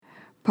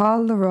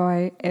Paul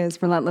Leroy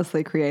is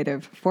relentlessly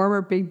creative,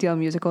 former Big Deal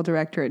musical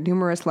director at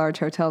numerous large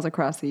hotels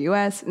across the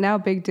U.S., now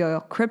Big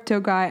Deal crypto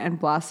guy and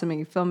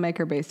blossoming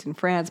filmmaker based in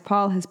France.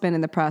 Paul has been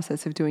in the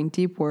process of doing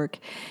deep work,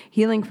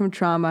 healing from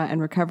trauma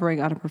and recovering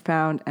on a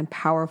profound and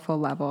powerful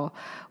level.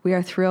 We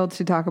are thrilled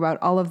to talk about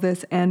all of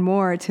this and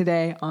more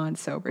today on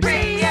Sober Sex.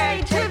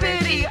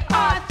 Creativity,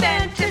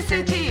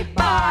 authenticity,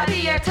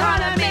 body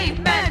autonomy,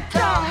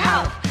 mental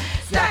health,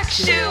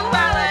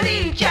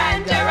 sexuality,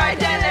 gender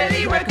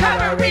identity,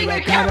 recovery,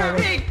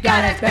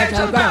 got a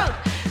spiritual growth,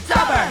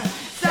 sober,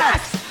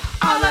 sex,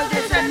 all of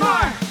this and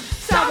more.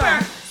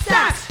 Sober,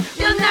 sex,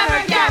 you'll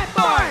never get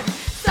bored.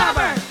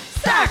 Sober,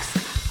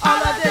 sex,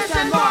 all of this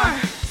and more.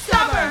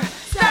 Sober,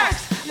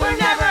 sex, we're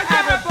never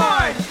ever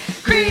bored.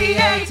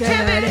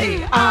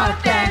 Creativity,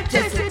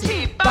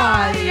 authenticity,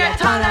 body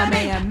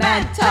autonomy, and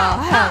mental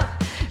health,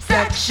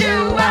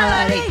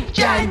 sexuality,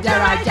 gender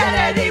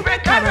identity,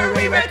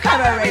 recovery,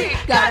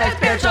 got a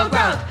spiritual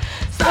growth.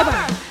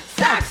 Sober,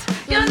 sex,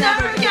 you'll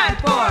never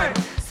get bored.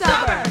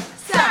 Sober,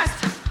 sex,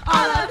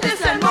 all of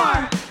this and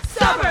more.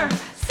 Sober,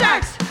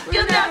 sex,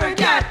 you'll never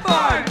get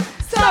bored.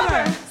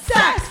 Sober,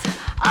 sex,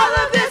 all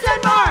of this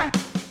and more.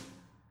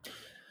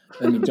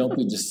 I mean, don't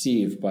be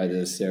deceived by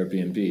this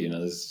Airbnb. You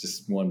know, this is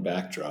just one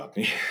backdrop.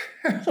 I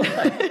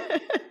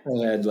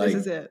had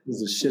it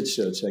was a shit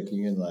show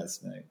checking in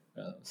last night.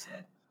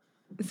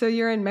 So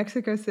you're in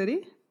Mexico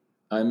City?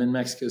 I'm in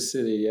Mexico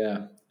City,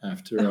 yeah.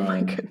 After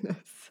my goodness.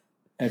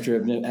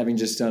 After having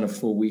just done a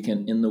full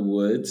weekend in the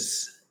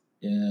woods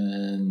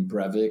in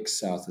Brevik,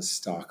 south of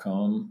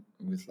Stockholm,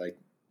 with a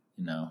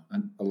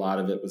lot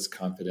of it was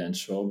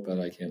confidential, but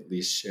I can at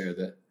least share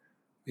that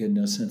we had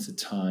no sense of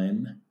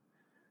time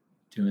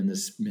doing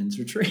this men's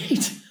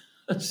retreat.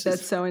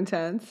 That's so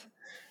intense.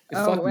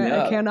 Oh, wait,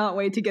 I cannot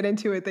wait to get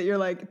into it, that you're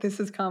like, this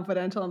is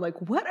confidential. I'm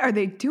like, what are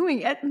they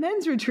doing at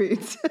men's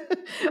retreats?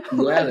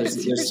 Yeah,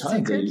 there's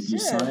times that you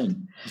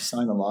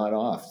sign a lot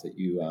off that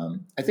you,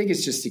 I think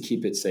it's just to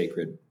keep it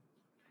sacred.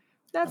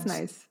 That's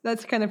nice.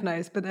 That's kind of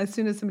nice. But as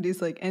soon as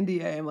somebody's like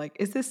NDA, I'm like,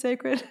 is this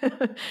sacred?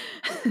 I'm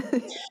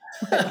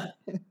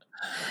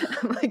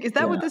like, is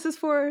that what this is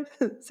for?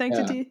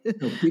 Sanctity? Yeah.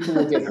 No, people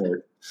will get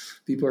hurt.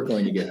 People are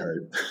going to get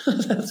hurt.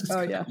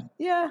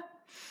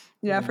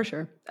 Yeah, for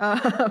sure.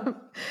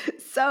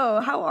 So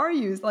how are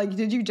you? Like,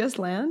 did you just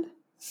land?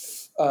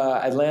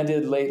 I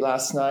landed late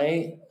last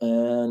night,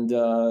 and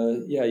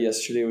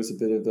yesterday was a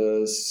bit of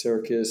a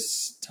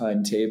circus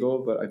timetable,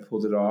 but I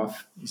pulled it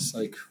off. It's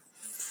like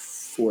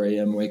 4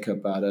 a.m. wake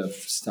up out of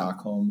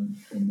Stockholm,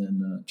 and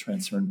then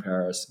transfer in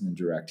Paris, and then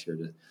direct here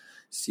to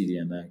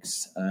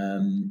CDMX,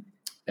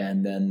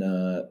 and then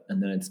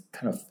it's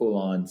kind of full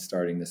on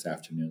starting this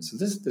afternoon. So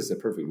this is a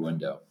perfect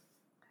window.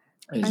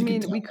 I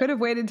mean, we could have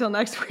waited till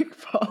next week,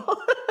 Paul.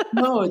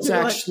 No, it's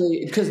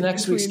actually because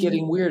next week's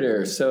getting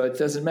weirder, so it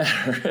doesn't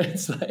matter.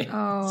 It's like,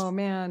 oh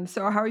man.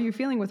 So how are you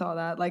feeling with all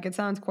that? Like, it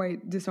sounds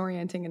quite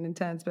disorienting and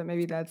intense, but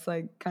maybe that's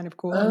like kind of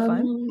cool and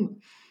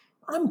fun.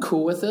 I'm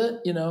cool with it.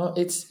 You know,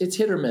 it's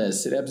hit or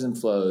miss. It ebbs and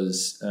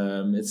flows.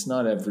 It's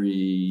not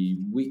every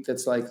week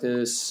that's like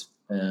this,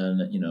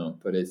 and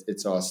but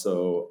it's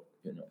also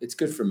it's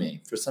good for me,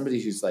 for somebody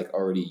who's like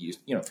already used.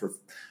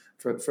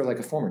 For like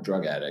a former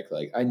drug addict,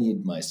 like I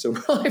need my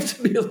sober life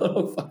to be a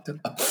little fucked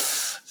up.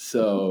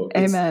 So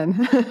amen.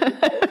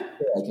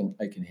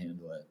 I can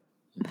handle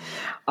it.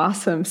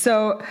 Awesome.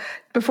 So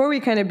before we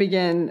kind of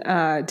begin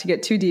to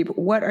get too deep,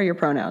 what are your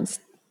pronouns?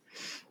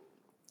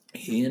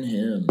 He and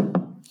him.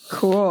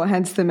 Cool.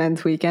 Hence the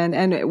men's weekend.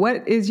 And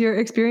what is your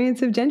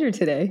experience of gender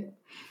today?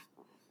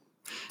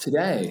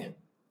 Today.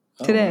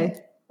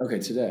 Okay,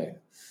 today.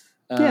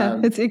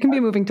 Yeah, it can be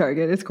a moving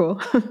target. It's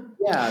cool.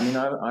 Yeah, I mean,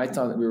 I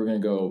thought that we were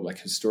going to go like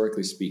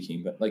historically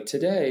speaking, but like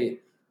today,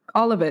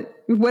 all of it,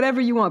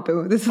 whatever you want,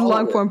 boo. This is a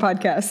long form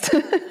podcast.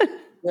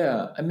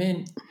 Yeah, I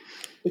mean,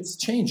 it's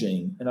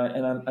changing, and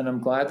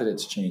I'm glad that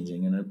it's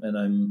changing, and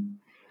I'm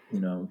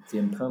the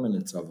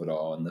impermanence of it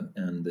all,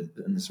 and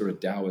the sort of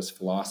Taoist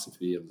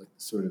philosophy of like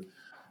sort of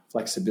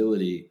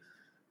flexibility,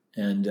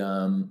 and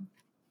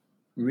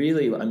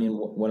really, I mean,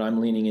 what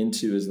I'm leaning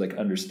into is like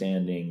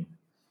understanding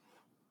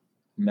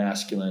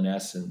masculine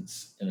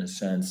essence, in a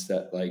sense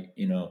that like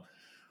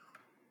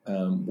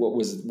what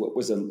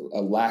was a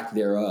lack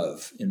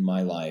thereof in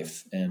my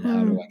life, and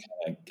how do I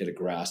kind of get a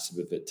grasp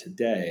of it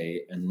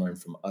today and learn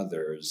from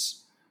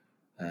others,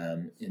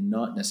 and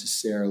not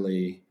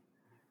necessarily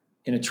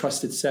in a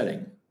trusted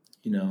setting,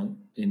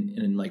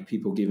 in like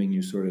people giving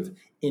you sort of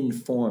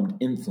informed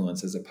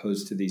influence as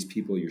opposed to these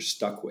people you're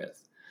stuck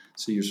with.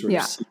 So you're sort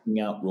of seeking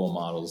out role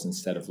models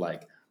instead of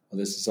like, well,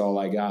 this is all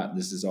I got,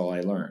 this is all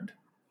I learned.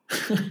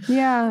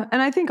 Yeah.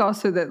 And I think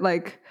also that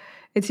like,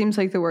 it seems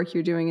like the work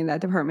you're doing in that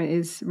department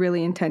is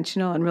really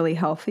intentional and really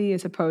healthy,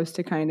 as opposed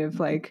to kind of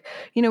like,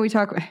 we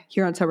talk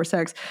here on Sober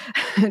Sex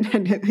and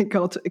I think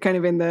kind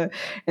of in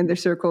the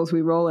circles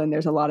we roll in,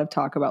 there's a lot of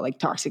talk about like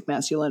toxic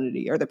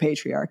masculinity or the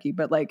patriarchy,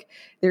 but like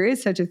there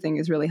is such a thing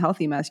as really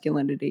healthy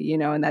masculinity,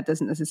 and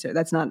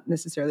that's not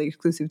necessarily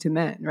exclusive to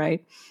men.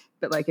 Right.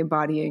 But like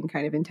embodying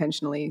kind of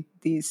intentionally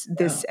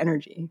this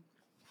energy.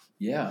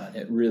 Yeah,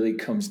 it really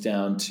comes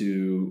down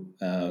to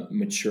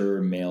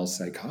mature male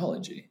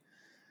psychology,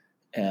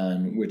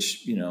 and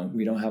which,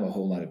 we don't have a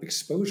whole lot of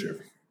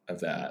exposure of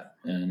that.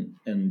 And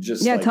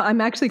just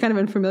I'm actually kind of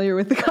unfamiliar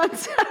with the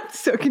concept.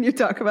 So can you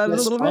talk about it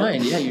a little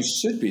bit? Yeah, you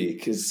should be,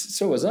 because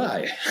so was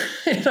I,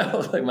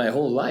 like my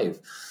whole life.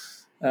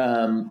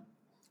 I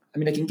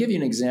can give you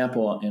an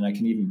example, and I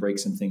can even break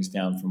some things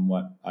down from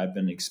what I've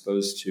been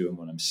exposed to and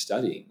what I'm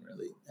studying,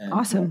 really. And,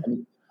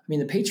 awesome.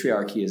 The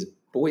patriarchy is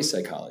boy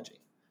psychology.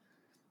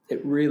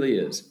 It really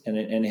is. And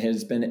it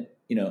has been,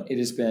 it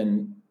has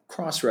been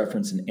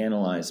cross-referenced and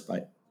analyzed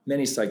by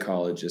many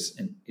psychologists,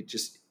 and it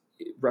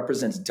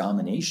represents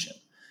domination.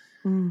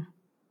 Mm.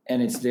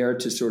 And it's there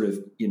to sort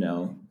of,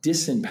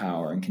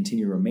 disempower and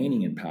continue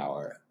remaining in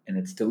power. And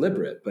it's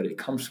deliberate, but it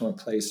comes from a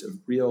place of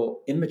real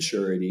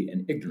immaturity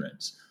and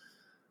ignorance.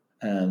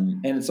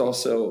 And it's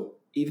also,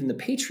 even the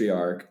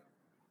patriarch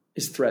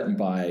is threatened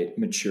by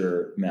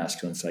mature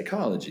masculine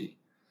psychology,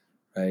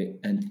 right?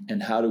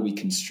 And how do we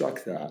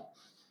construct that?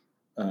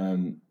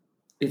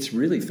 It's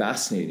really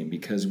fascinating,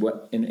 because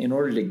in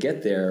order to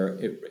get there,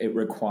 it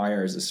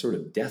requires a sort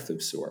of death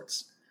of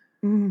sorts.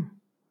 Mm.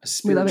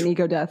 We love an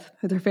ego death.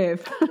 They're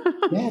fave.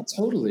 Yeah,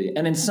 totally.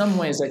 And in some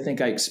ways, I think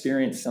I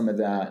experienced some of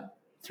that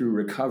through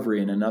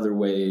recovery, and in other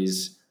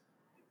ways,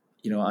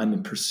 I'm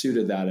in pursuit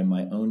of that in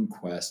my own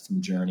quest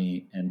and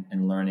journey,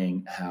 and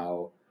learning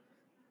how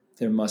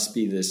there must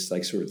be this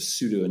like sort of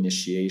pseudo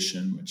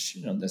initiation, which,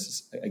 this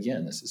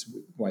is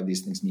why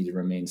these things need to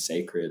remain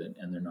sacred,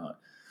 and they're not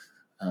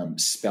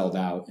spelled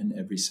out in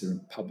every sort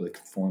of public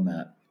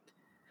format.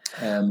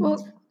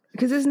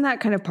 Because isn't that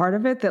kind of part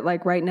of it, that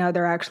like right now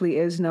there actually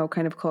is no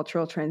kind of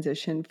cultural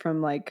transition from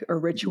like a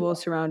ritual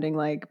surrounding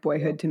like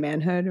boyhood to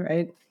manhood,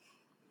 right?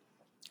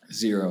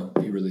 Zero,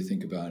 if you really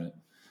think about it.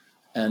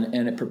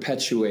 And it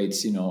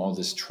perpetuates, all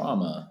this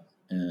trauma,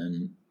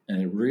 and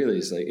it really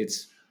is like,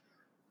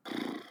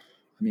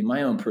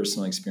 my own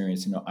personal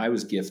experience, I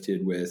was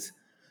gifted with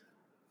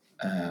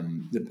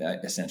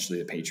essentially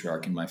the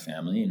patriarch in my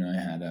family. I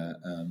had a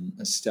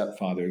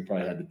stepfather who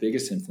probably had the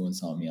biggest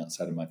influence on me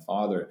outside of my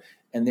father.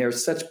 And they're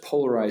such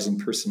polarizing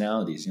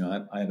personalities.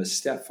 I have a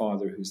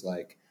stepfather who's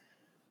like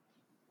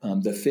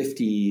the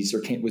 50s,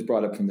 or was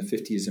brought up from the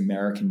 50s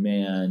American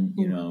man,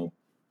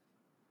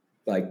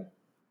 like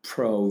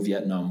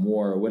pro-Vietnam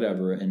War or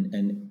whatever,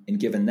 and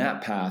given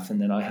that path.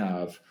 And then I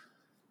have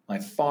my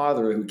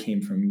father, who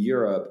came from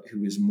Europe,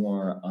 who is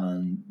more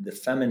on the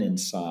feminine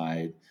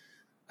side.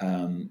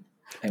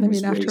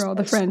 After all,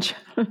 the French.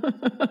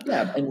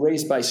 Yeah, and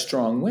raised by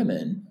strong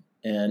women.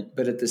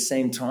 But at the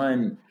same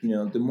time,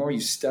 the more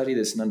you study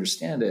this and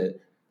understand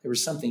it, there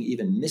was something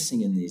even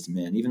missing in these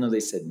men. Even though they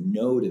said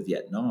no to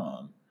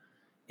Vietnam,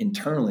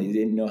 internally they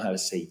didn't know how to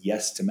say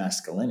yes to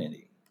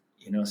masculinity.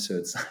 So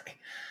it's like,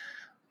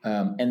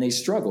 and they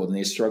struggled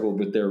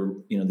with their,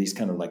 these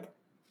kind of like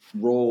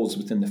roles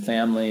within the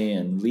family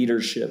and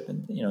leadership,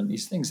 and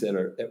these things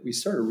that we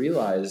sort of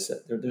realize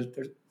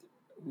that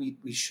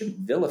we shouldn't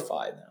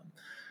vilify them,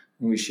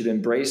 and we should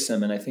embrace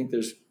them. And I think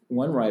there's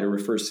one writer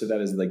refers to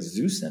that as like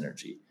Zeus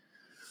energy,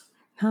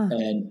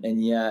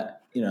 and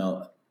yet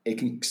it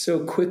can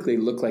so quickly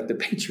look like the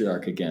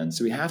patriarch again.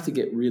 So we have to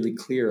get really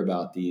clear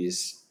about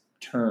these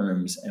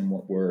terms and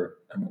what we're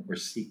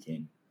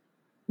seeking.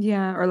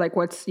 Yeah, or like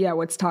what's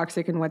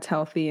toxic and what's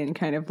healthy, and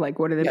kind of like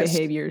what are the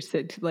behaviors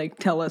that like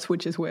tell us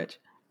which is which.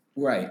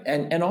 Right.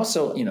 And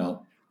also,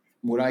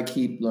 what I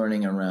keep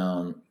learning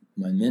around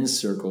my men's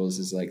circles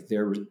is like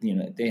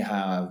they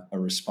have a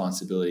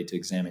responsibility to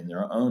examine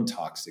their own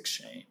toxic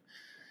shame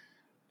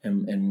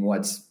and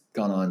what's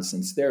gone on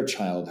since their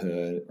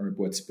childhood, or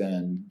what's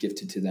been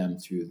gifted to them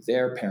through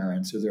their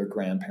parents or their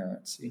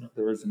grandparents.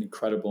 There was an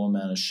incredible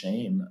amount of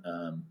shame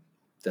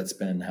that's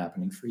been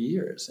happening for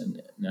years. And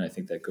I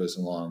think that goes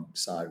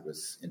alongside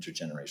with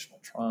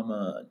intergenerational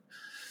trauma. And,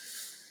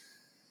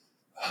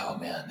 oh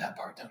man, that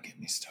part, don't get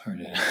me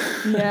started.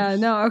 Yeah,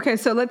 no. Okay.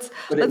 So let's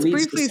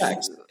briefly.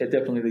 It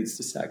definitely leads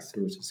to sex,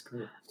 which is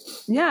great.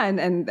 Yeah.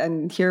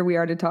 And here we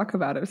are to talk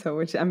about it. So,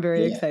 which I'm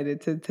very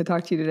excited to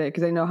talk to you today,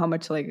 because I know how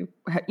much kind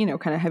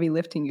of heavy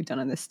lifting you've done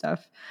on this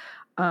stuff.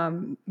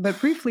 But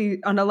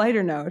briefly, on a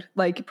lighter note,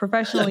 like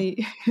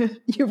professionally,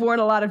 you've worn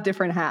a lot of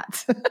different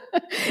hats.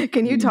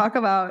 Can you talk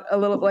about a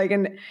little, like,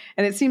 and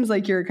it seems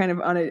like you're kind of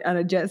on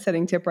a jet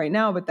setting tip right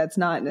now, but that's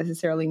not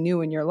necessarily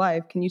new in your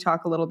life. Can you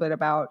talk a little bit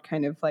about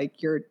kind of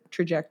like your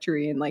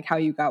trajectory and like how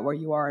you got where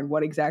you are and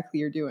what exactly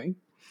you're doing?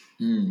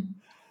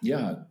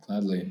 Yeah,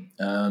 gladly.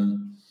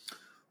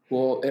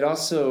 Well, it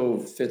also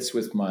fits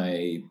with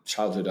my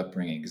childhood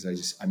upbringing,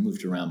 because I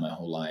moved around my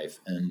whole life.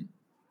 And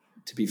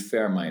to be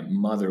fair, my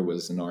mother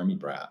was an army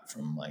brat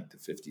from like the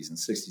 50s and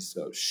 60s.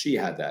 So she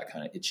had that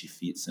kind of itchy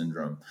feet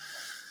syndrome.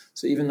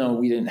 So even though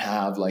we didn't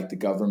have like the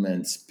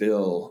government's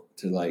bill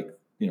to like,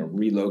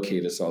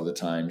 relocate us all the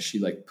time, she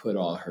like put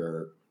all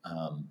her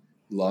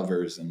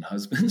lovers and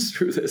husbands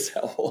through this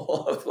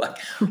hell of like,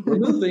 we're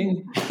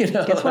moving,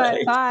 Guess what?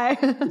 Like, bye.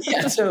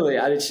 Yeah, totally.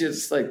 She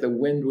just like the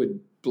wind would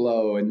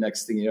blow, and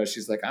next thing you know,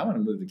 she's like, I want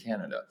to move to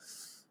Canada.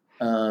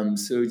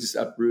 So we just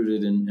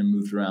uprooted and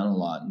moved around a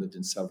lot and lived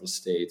in several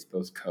states,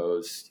 both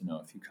coasts,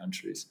 a few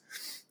countries.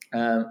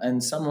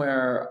 And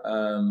somewhere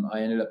I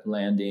ended up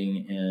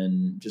landing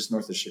in just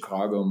north of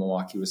Chicago,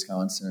 Milwaukee,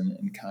 Wisconsin,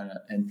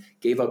 and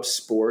gave up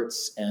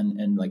sports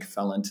and like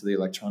fell into the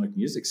electronic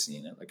music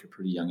scene at like a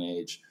pretty young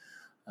age,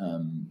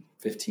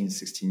 15,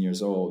 16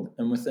 years old.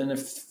 And within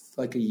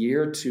like a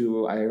year or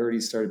two, I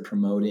already started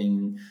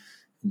promoting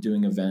and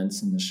doing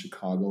events in the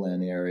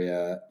Chicagoland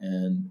area.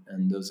 And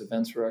those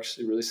events were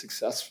actually really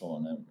successful.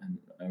 And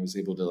I was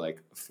able to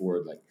like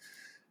afford like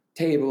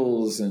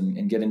tables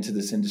and get into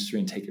this industry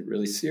and take it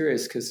really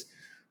serious because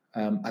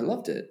I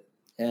loved it.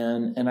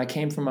 And I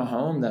came from a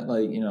home that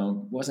like,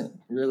 wasn't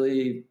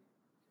really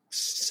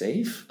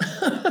safe,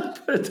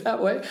 put it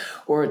that way,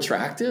 or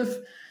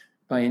attractive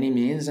by any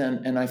means.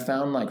 And I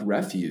found like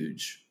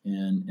refuge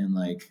in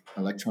like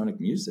electronic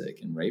music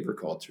and raver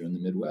culture in the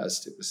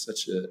Midwest. It was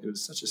such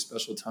a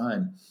special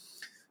time.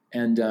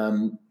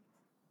 And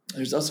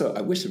there's also,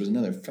 I wish there was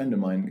another friend of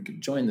mine who could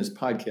join this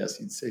podcast.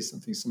 He'd say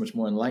something so much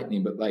more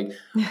enlightening, but like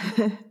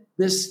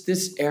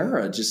this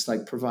era just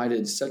like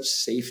provided such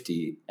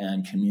safety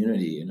and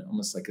community and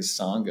almost like a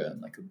Sangha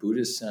and like a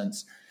Buddhist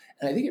sense.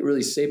 And I think it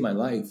really saved my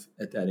life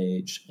at that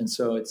age. And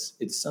so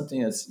it's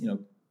something that's,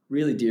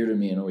 really dear to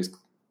me and always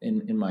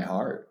in my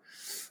heart.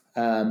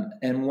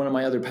 And one of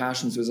my other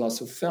passions was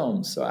also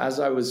film. So as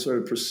I was sort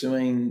of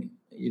pursuing,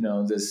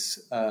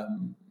 this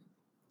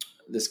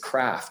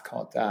craft,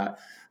 call it that,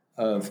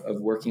 of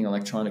working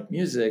electronic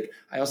music,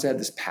 I also had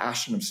this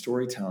passion of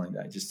storytelling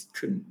that I just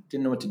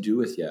didn't know what to do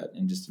with yet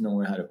and just didn't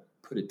know how to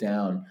put it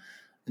down.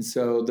 And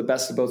so the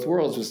best of both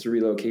worlds was to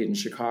relocate in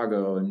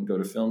Chicago and go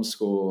to film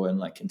school and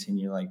like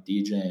continue like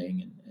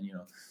DJing and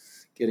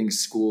getting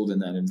schooled in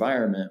that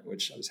environment,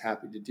 which I was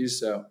happy to do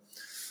so.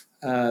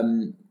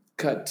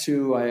 Cut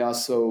to, I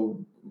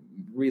also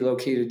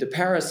relocated to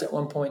Paris at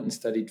one point and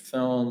studied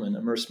film and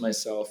immersed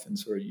myself in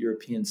sort of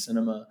European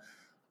cinema.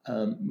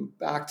 Moved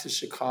back to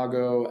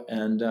Chicago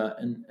and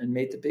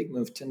made the big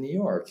move to New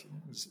York.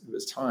 It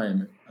was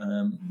time.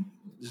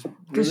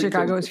 Because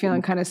Chicago was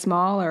feeling kind of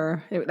small,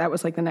 or that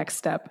was like the next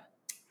step?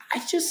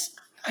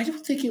 I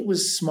don't think it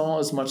was small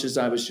as much as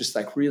I was just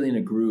like really in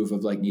a groove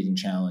of like needing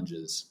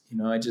challenges.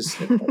 You're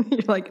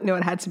like, no,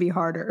 it had to be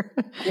harder.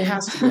 It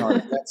has to be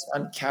harder.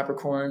 I'm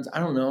Capricorns. I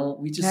don't know.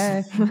 We just,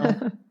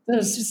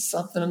 there's just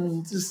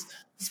something,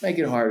 let's make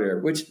it harder,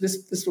 which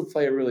this will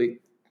play a really,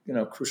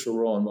 crucial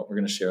role in what we're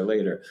going to share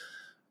later.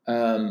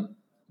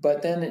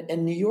 But then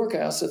in New York,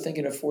 I also think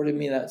it afforded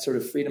me that sort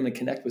of freedom to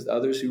connect with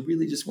others who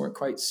really just weren't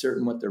quite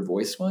certain what their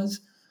voice was.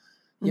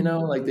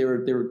 Like they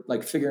were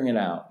like figuring it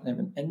out.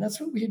 And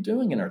that's what we're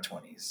doing in our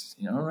 20s,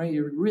 right?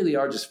 You really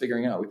are just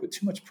figuring out. We put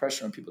too much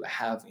pressure on people to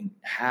have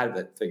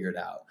it figured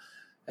out.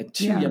 At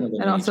too young of an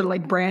age. And also to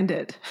like brand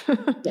it.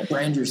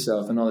 Brand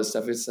yourself and all this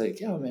stuff. It's like,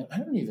 man, I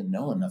don't even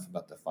know enough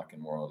about the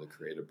fucking world to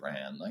create a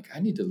brand. Like I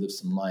need to live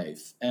some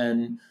life.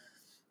 And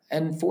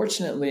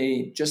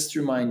fortunately, just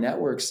through my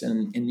networks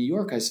in New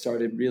York, I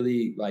started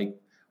really like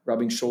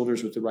rubbing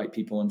shoulders with the right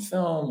people in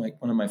film.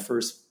 Like one of my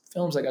first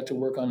films I got to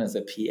work on as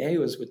a PA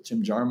was with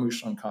Jim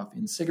Jarmusch on Coffee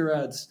and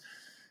Cigarettes.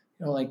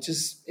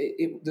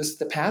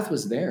 The path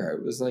was there.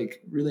 It was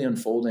like really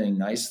unfolding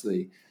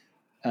nicely.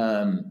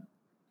 And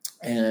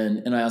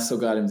I also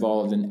got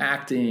involved in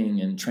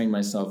acting and trained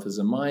myself as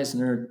a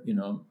Meisner,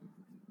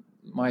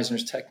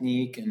 Meisner's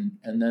technique.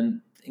 And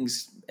then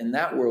things in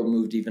that world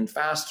moved even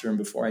faster. And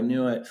before I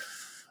knew it,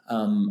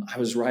 I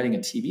was writing a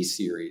TV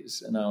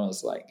series and I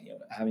was like,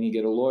 having to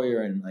get a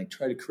lawyer and like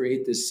try to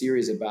create this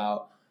series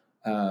about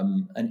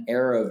an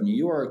era of New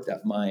York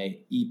that my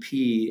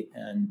EP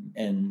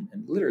and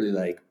literally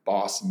like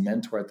boss and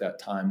mentor at that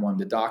time wanted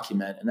to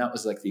document. And that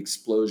was like the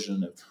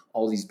explosion of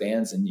all these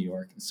bands in New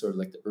York in sort of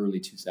like the early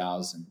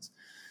 2000s.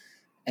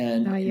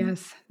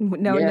 Yes.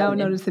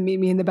 Notice the Meet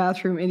Me in the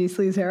Bathroom Indie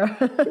Sleaze era.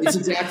 It's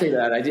exactly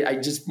that. I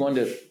just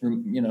wanted to,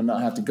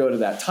 not have to go to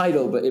that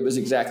title, but it was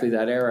exactly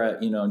that era,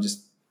 it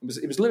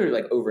was literally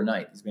like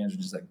overnight. These bands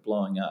were just like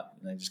blowing up.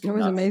 And it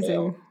was amazing.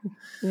 Fail.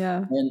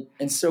 Yeah.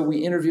 And so we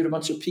interviewed a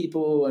bunch of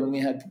people and we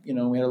had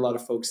a lot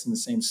of folks in the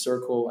same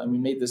circle. And we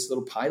made this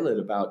little pilot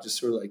about just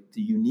sort of like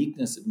the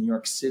uniqueness of New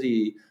York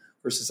City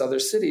versus other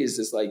cities.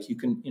 Is like, you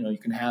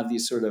can have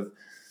these sort of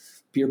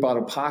beer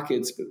bottle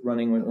pockets, but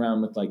running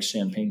around with like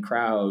champagne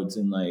crowds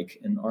and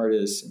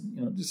artists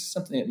and, just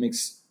something that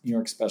makes New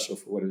York special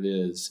for what it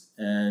is.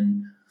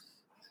 And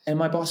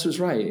my boss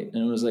was right. And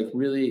it was like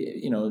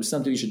really, it was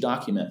something you should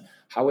document.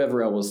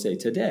 However, I will say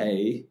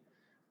today,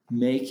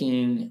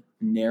 making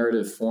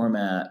narrative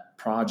format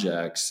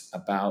projects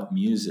about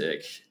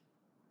music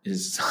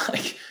is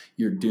like,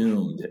 you're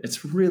doomed.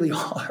 It's really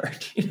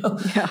hard,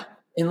 Yeah.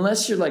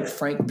 Unless you're like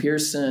Frank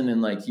Pearson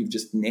and like you've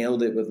just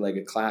nailed it with like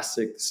a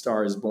classic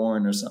Star is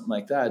Born or something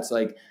like that. It's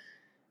like,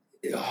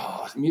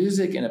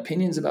 music and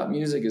opinions about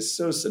music is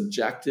so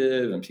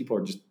subjective and people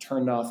are just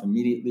turned off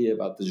immediately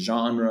about the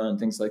genre and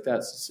things like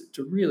that. So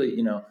to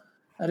really, not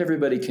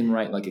everybody can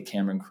write like a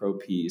Cameron Crowe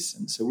piece.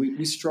 And so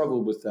we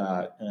struggled with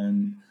that.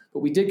 But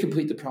we did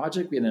complete the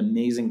project. We had an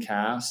amazing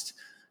cast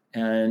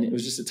And it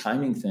was just a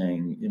timing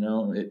thing,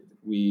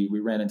 we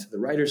ran into the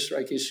writer's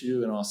strike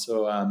issue, and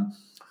also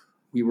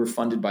we were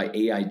funded by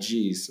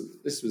AIG. So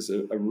this was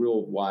a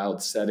real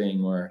wild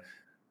setting where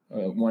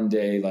one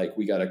day, like,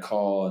 we got a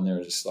call and they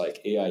were just like,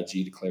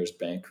 AIG declares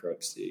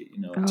bankruptcy.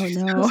 Oh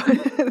no,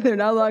 they're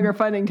no longer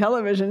funding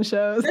television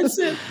shows. That's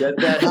it.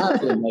 That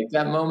happened. Like,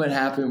 that moment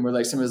happened where,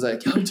 like, someone was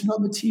like, "Yo, turn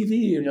on the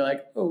TV," and you're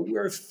like, "Oh,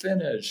 we're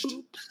finished."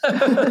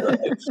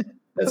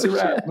 That's a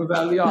wrap. Move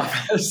out of the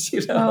office.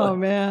 Oh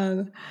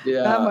man,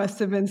 yeah, that must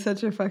have been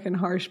such a fucking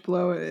harsh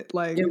blow.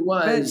 Like, it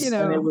was, but,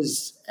 and it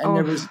was, and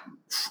there was.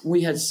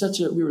 We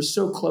were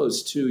so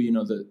close to,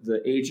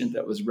 the agent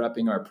that was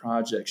repping our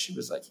project. She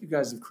was like, "You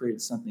guys have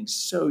created something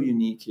so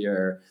unique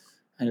here.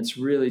 And it's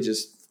really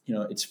just,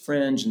 it's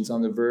fringe and it's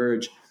on the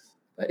verge."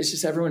 But it's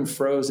just, everyone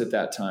froze at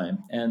that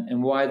time.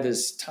 And why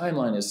this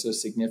timeline is so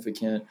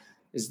significant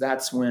is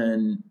that's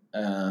when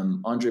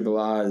Andre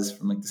Balazs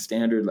from, like, the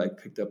Standard, like,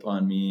 picked up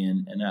on me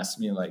and asked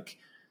me to, like,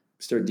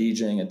 start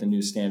DJing at the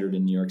New Standard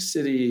in New York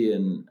City.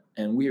 And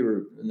we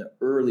were in the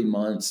early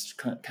months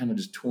kind of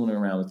just tooling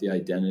around with the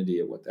identity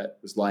of what that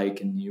was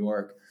like in New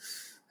York.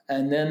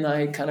 And then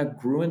I kind of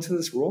grew into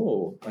this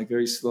role, like,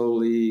 very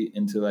slowly,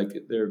 into,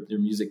 like, their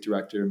music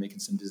director, making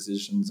some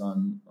decisions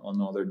on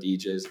all their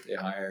DJs that they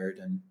hired.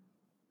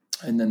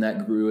 And then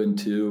that grew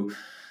into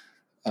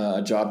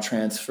a job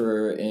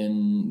transfer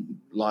in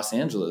Los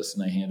Angeles,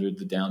 and I handled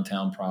the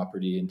downtown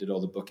property and did all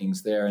the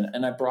bookings there.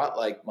 And I brought,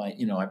 like, my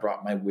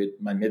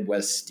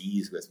Midwest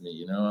steez with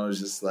me. I was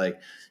just, like,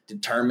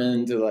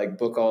 determined to, like,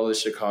 book all the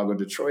Chicago,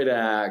 Detroit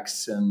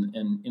acts, and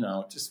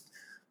just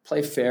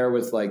play fair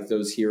with, like,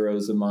 those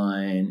heroes of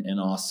mine, and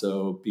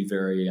also be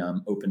very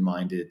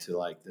open-minded to,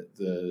 like,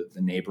 the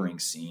neighboring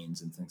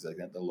scenes and things like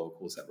that, the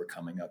locals that were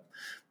coming up,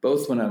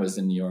 both when I was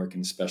in New York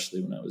and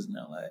especially when I was in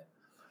LA.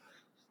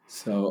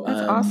 So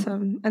that's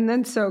awesome. And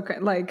then, so,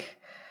 like,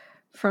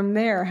 from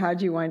there,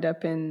 how'd you wind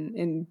up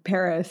in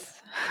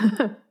Paris?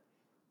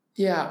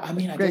 Yeah, I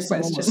mean, I Great guess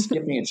question. I'm almost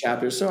skipping a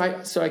chapter. So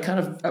I kind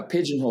of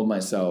pigeonholed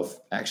myself.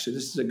 Actually,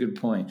 this is a good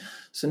point.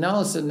 So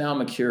now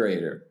I'm a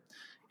curator,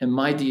 and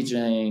my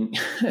DJing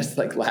is,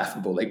 like,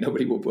 laughable. Like,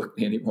 nobody will book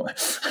me anymore.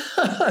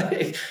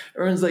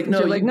 Everyone's like,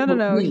 "No,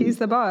 no, he's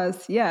the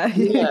boss." Yeah,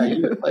 yeah.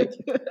 You're like,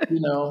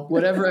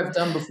 whatever I've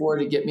done before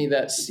to get me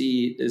that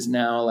seat is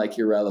now, like,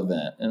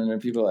 irrelevant. And then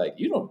people are like,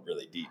 "You don't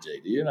really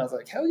DJ, do you?" And I was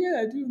like, "Hell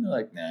yeah, I do." And they're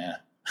like, "Nah."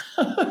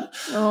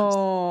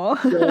 Oh.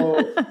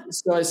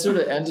 So I sort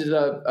of ended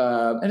up,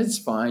 and it's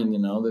fine,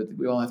 that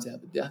we all have to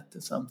have a death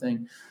to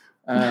something.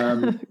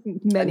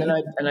 Many.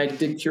 And I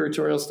did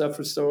curatorial stuff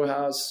for Soho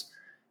House.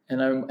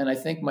 And I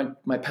think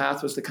my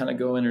path was to kind of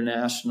go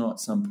international at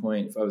some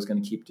point if I was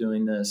going to keep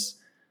doing this.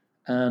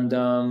 And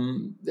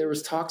there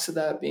was talks of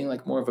that being,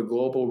 like, more of a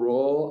global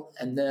role.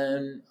 And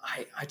then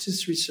I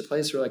just reached a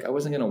place where, like, I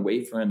wasn't going to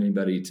wait for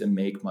anybody to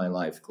make my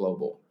life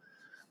global.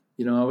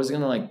 I was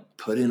going to, like,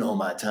 put in all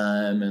my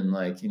time and,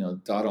 like,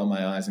 dot all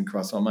my I's and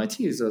cross all my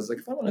T's. I was like,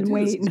 if I want to do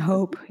wait this, and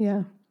hope.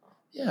 Yeah.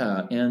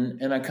 Yeah.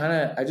 And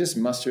I just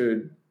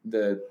mustered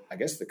the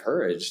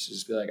courage to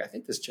just be like, I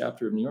think this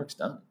chapter of New York's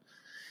done.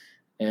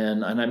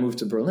 And I moved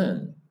to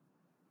Berlin,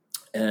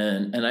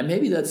 and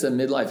maybe that's a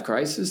midlife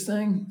crisis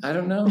thing. I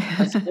don't know.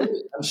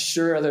 I'm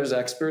sure there's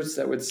experts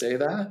that would say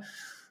that.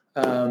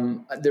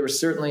 There were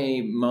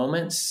certainly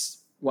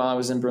moments while I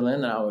was in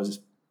Berlin that I was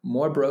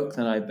more broke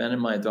than I've been in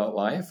my adult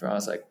life, where I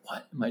was like,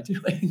 "What am I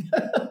doing?"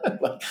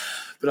 But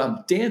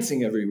I'm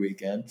dancing every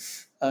weekend.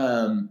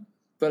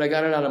 But I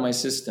got it out of my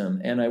system,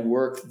 and I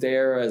worked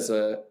there as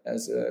a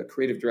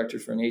creative director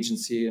for an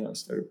agency, and I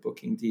started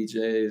booking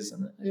DJs,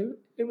 and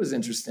it was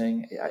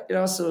interesting.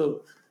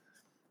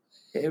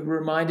 It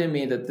reminded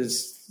me that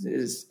this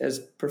is, as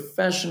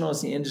professional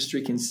as the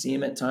industry can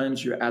seem at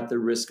times, you're at the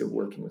risk of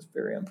working with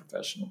very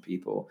unprofessional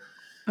people.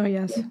 Oh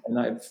yes.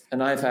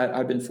 And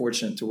I've been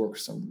fortunate to work with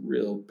some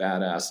real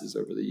badasses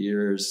over the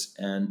years,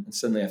 and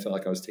suddenly I felt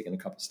like I was taking a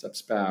couple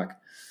steps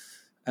back.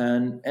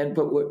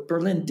 But what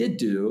Berlin did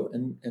do,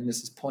 and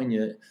this is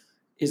poignant,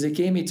 is it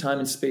gave me time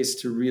and space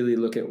to really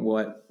look at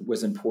what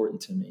was important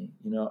to me.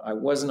 I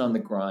wasn't on the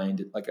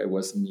grind like I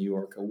was in New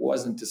York. I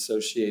wasn't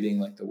dissociating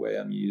like the way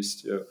I'm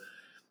used to.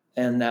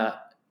 And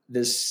that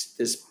this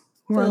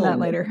more on that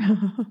later.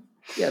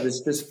 Yeah,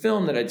 this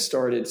film that I'd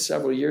started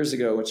several years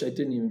ago, which I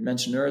didn't even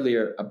mention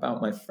earlier, about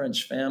my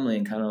French family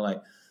and kind of,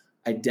 like,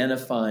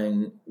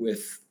 identifying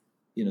with,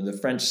 the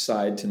French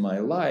side to my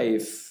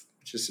life,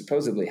 which is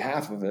supposedly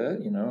half of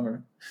it,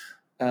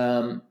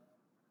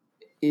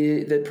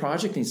 the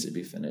project needs to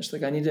be finished.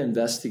 Like, I need to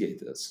investigate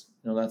this.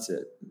 That's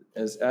it.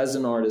 As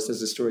an artist,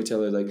 as a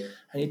storyteller, like,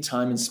 I need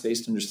time and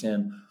space to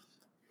understand,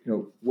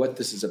 what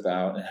this is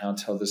about and how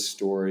to tell this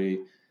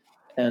story.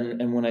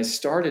 And when I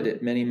started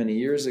it many, many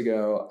years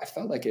ago, I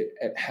felt like it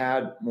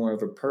had more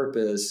of a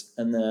purpose.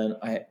 And then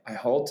I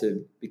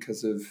halted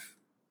because of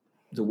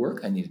the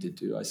work I needed to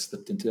do. I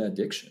slipped into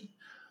addiction.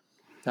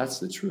 That's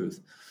the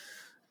truth.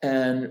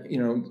 And,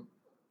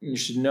 you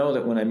should know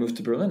that when I moved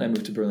to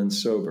Berlin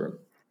sober.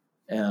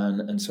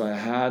 And so I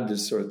had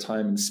this sort of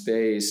time and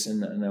space,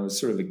 and I was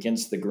sort of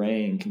against the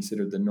grain,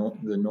 considered the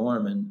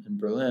norm in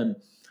Berlin.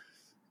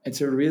 And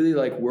to really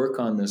like work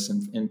on this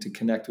and to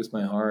connect with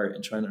my heart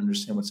and trying to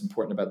understand what's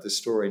important about this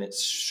story. And it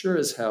sure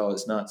as hell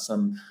is not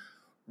some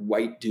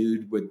white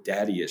dude with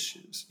daddy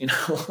issues,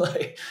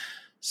 like,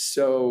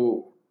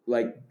 so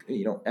like,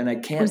 and I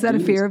can't. Was that a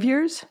fear of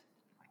yours?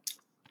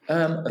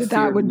 That's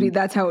how it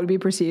would be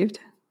perceived.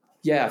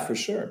 Yeah, for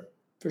sure.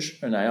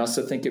 And I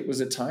also think it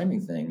was a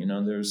timing thing.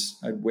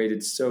 I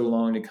waited so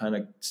long to kind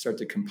of start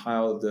to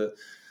compile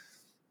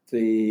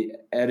the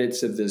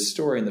edits of this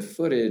story and the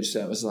footage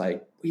that was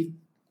like,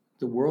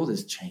 the world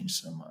has changed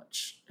so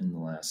much in the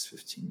last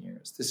 15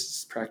 years. This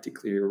is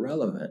practically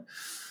irrelevant.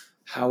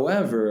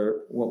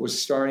 However, what was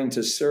starting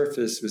to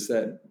surface was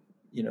that,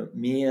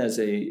 me as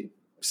a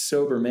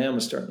sober man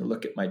was starting to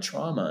look at my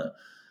trauma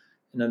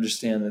and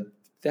understand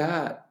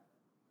that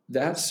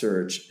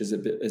search is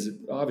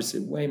obviously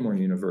way more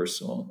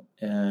universal.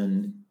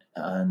 And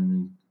I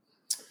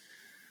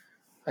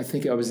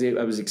think I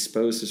was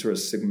exposed to sort of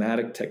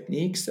somatic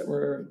techniques that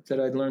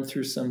I'd learned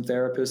through some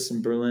therapists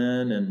in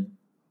Berlin, and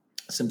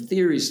some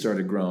theories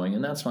started growing.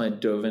 And that's when I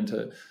dove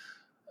into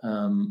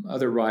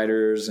other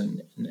writers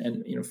and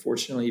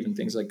fortunately even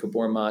things like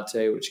Gabor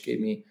Mate, which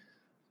gave me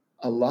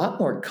a lot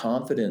more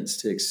confidence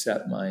to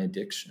accept my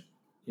addiction,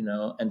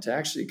 and to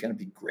actually kind of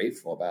be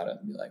grateful about it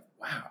and be like,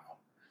 wow.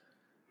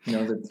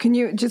 Can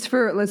you, just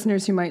for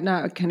listeners who might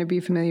not kind of be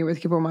familiar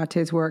with Gabor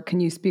Mate's work, can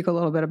you speak a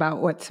little bit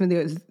about what some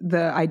of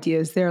the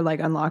ideas there like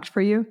unlocked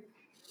for you?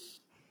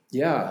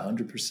 Yeah,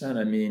 100%.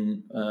 I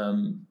mean,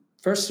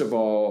 first of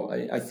all,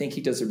 I think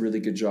he does a really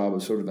good job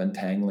of sort of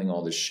untangling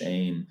all the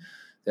shame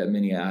that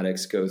many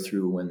addicts go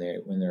through when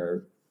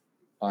they're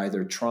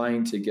either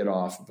trying to get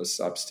off of a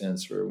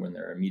substance or when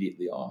they're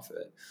immediately off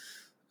it.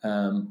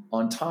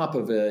 On top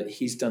of it,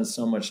 he's done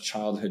so much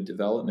childhood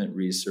development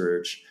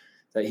research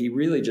that he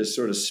really just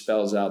sort of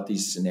spells out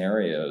these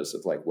scenarios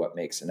of like what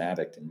makes an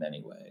addict in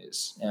many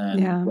ways.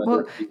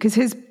 And because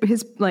his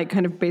like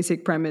kind of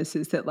basic premise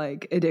is that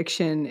like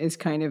addiction is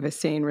kind of a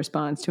sane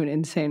response to an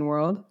insane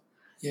world.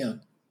 Yeah.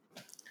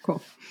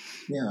 Cool.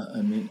 Yeah,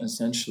 I mean,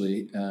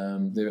 essentially,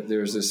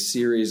 there's a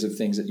series of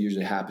things that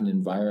usually happen in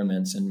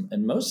environments,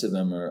 and most of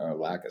them are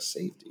lack of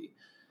safety.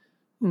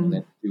 That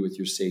have to do with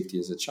your safety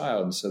as a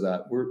child, and so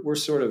that we're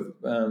sort of,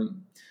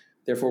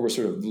 therefore, we're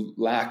sort of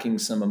lacking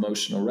some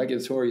emotional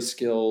regulatory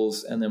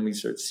skills, and then we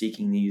start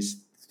seeking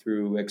these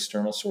through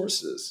external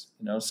sources.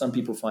 Some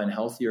people find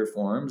healthier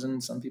forms,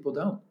 and some people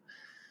don't.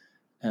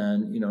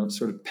 And,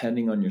 sort of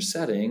depending on your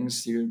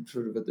settings, you're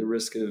sort of at the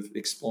risk of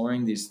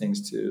exploring these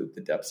things to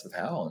the depths of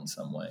hell in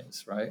some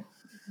ways, right?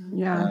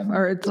 Yeah,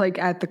 or it's like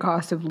at the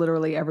cost of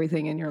literally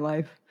everything in your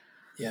life.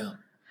 Yeah.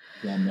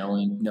 Yeah,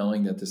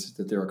 knowing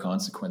that there are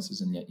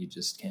consequences, and yet you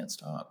just can't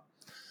stop.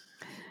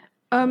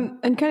 And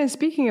kind of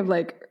speaking of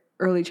like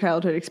early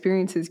childhood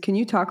experiences, can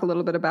you talk a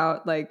little bit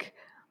about like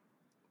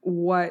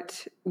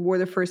what were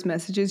the first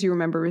messages you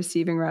remember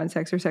receiving around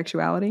sex or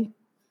sexuality?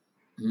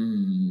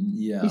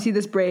 Yeah. You see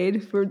this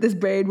braid we're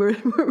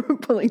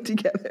pulling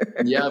together.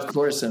 Yeah, of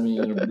course. I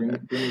mean, bring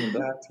it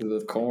back to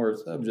the core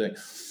subject.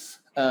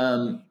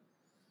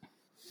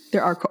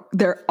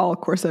 They're all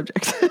core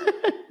subjects.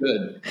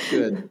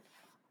 Good.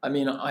 I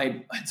mean,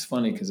 it's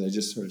funny because I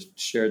just sort of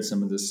shared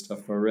some of this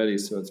stuff already,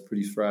 so it's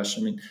pretty fresh.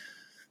 I mean,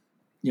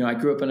 I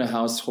grew up in a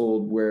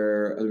household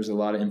where there was a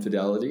lot of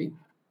infidelity.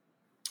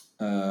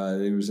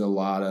 There was a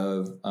lot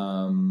of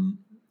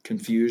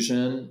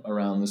confusion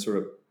around the sort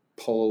of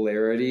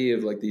polarity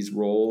of like these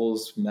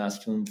roles,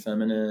 masculine,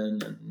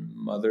 feminine, and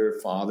mother,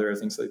 father,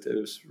 things like that.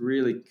 It was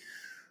really,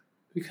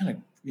 we kind of,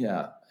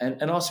 yeah.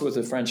 And also with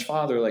a French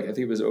father, like I think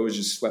it was always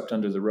just swept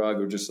under the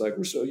rug or just like,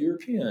 we're so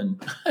European.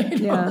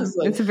 Yeah.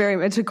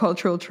 It's a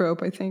cultural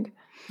trope, I think.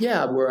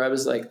 Yeah. Where I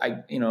was like,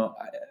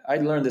 I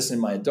learned this in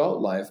my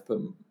adult life, but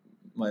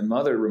my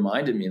mother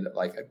reminded me that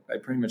like, I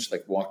pretty much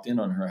like walked in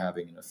on her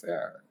having an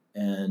affair.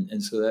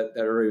 And so that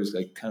already was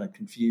like kind of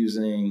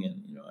confusing.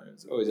 And, I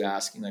was always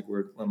asking like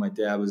where my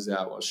dad was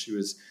at while she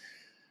was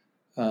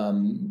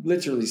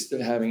literally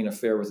still having an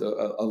affair with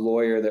a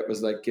lawyer that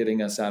was like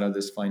getting us out of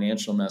this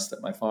financial mess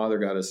that my father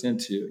got us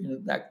into,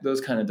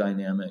 those kind of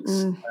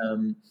dynamics.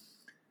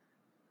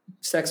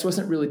 Sex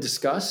wasn't really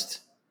discussed,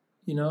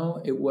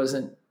 it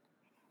wasn't,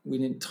 we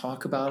didn't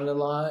talk about it a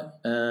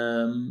lot.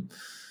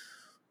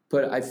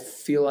 But I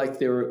feel like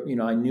they were,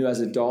 I knew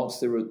as adults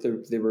they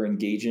were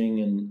engaging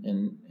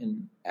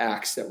in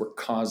acts that were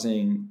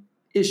causing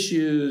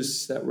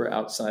issues that were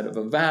outside of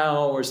a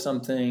vow or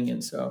something.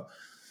 And so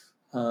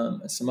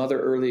some other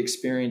early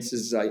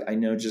experiences, I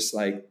know just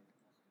like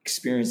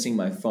experiencing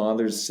my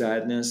father's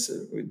sadness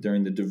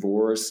during the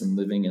divorce and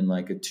living in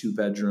like a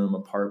 2-bedroom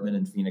apartment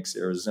in Phoenix,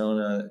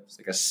 Arizona. It's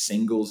like a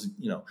singles,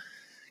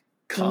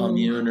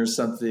 commune or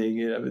something,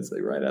 it's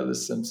like right out of The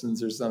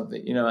Simpsons or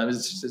something, I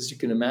was just, as you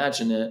can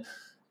imagine it,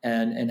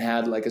 and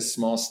had like a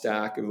small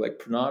stack of like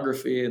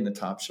pornography in the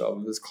top shelf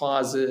of his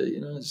closet,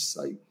 it's just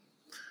like,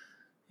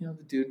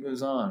 the dude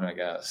moves on, I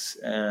guess.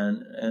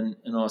 And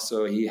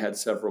also he had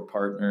several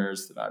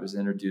partners that I was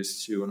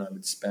introduced to, and I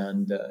would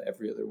spend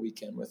every other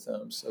weekend with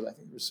them. So I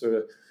think there's sort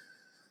of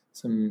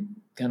some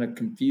kind of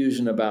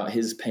confusion about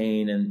his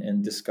pain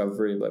and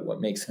discovery of like what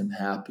makes him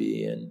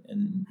happy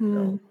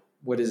and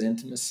what is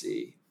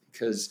intimacy.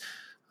 Because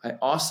I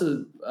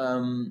also,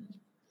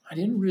 I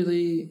didn't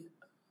really,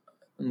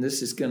 and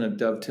this is going to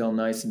dovetail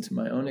nice into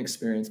my own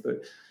experience,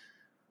 but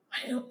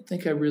I don't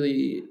think I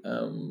really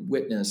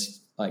witnessed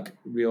like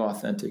real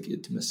authentic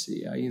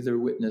intimacy. I either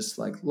witnessed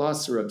like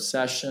lust or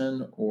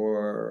obsession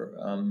or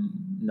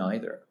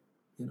neither,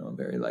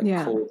 very like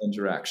cold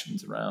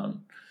interactions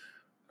around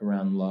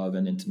love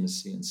and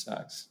intimacy and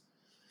sex.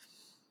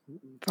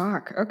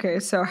 Fuck. Okay.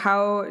 So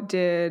how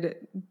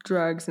did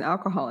drugs and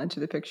alcohol enter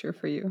the picture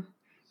for you?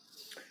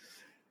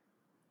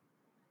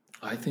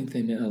 I think they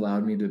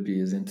allowed me to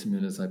be as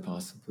intimate as I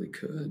possibly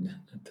could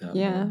at that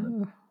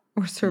moment.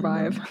 Or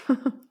survive.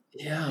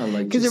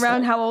 Like because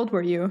around how old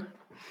were you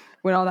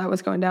when all that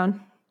was going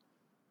down?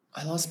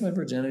 I lost my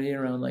virginity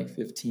around like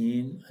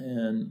 15,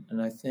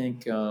 and I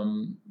think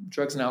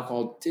drugs and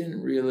alcohol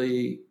didn't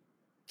really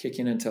kick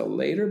in until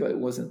later, but it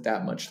wasn't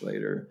that much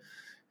later.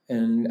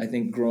 And I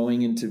think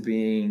growing into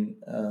being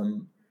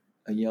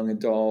a young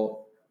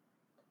adult,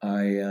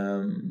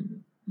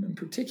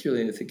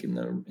 particularly I think in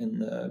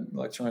the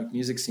electronic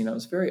music scene, I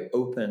was very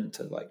open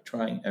to like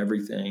trying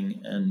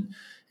everything and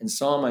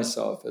saw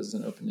myself as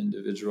an open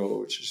individual,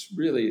 which is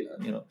really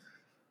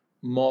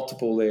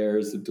multiple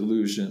layers of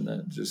delusion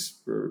that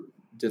just were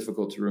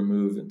difficult to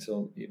remove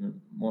until even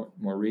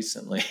more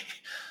recently.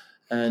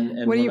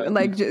 And what do you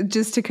like?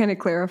 Just to kind of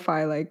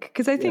clarify, like,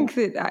 because I think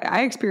that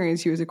I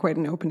experienced you as quite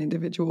an open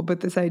individual,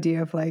 but this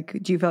idea of like,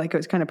 do you feel like it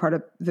was kind of part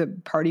of the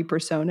party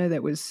persona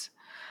that was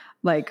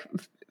like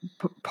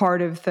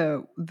part of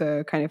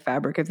the kind of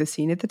fabric of the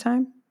scene at the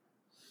time?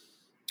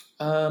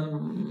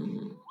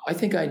 I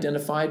think I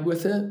identified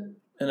with it,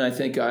 and I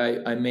think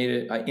I made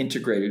it. I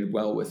integrated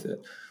well with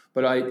it,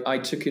 but I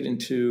took it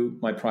into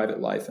my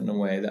private life in a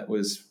way that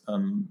was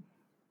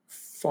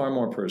far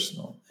more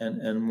personal.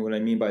 And what I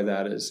mean by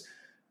that is,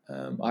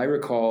 I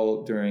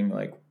recall during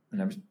like,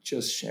 and I'm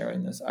just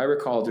sharing this, I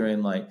recall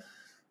during like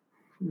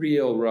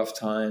real rough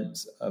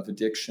times of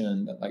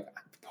addiction that like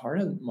part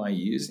of my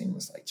using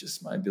was like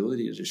just my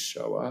ability to just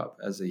show up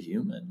as a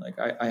human. Like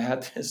I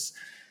had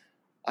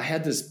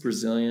this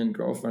Brazilian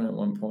girlfriend at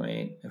one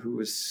point who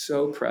was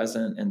so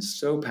present and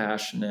so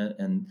passionate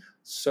and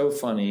so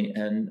funny.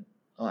 And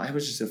I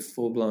was just a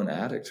full-blown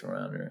addict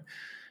around her.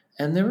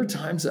 And there were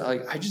times that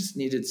like I just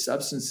needed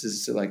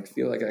substances to like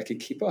feel like I could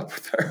keep up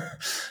with her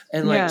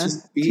and like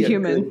just be a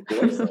human good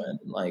boyfriend,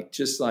 like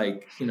just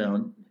like,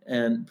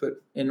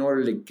 but in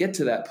order to get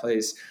to that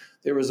place,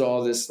 there was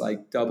all this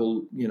like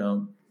double,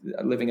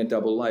 living a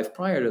double life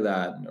prior to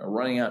that,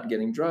 running out and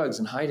getting drugs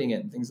and hiding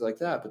it and things like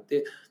that. But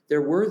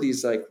there were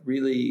these like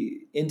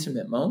really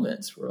intimate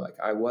moments where like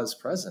I was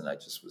present. I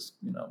just was,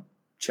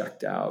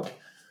 checked out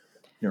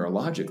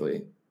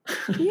neurologically.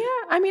 Yeah,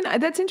 I mean,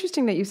 that's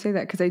interesting that you say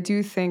that because I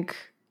do think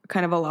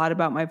kind of a lot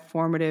about my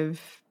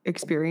formative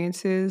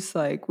experiences,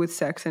 like with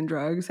sex and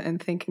drugs,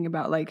 and thinking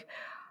about like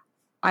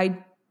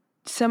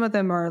some of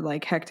them are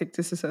like hectic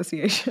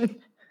disassociation,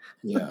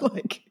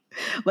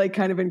 like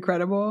kind of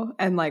incredible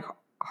and like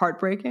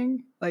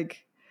heartbreaking,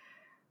 like,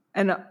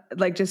 and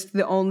like just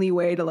the only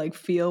way to like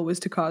feel was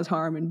to cause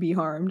harm and be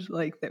harmed,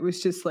 like that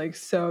was just like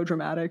so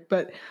dramatic,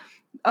 but.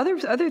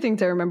 Other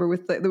things I remember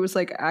with there was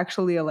like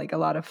actually a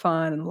lot of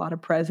fun and a lot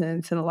of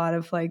presence and a lot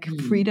of like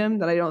freedom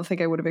that I don't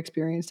think I would have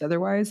experienced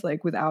otherwise,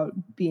 like without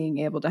being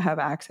able to have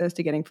access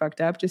to getting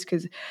fucked up. Just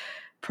because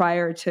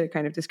prior to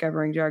kind of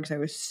discovering drugs, I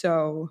was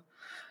so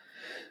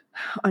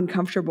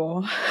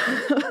uncomfortable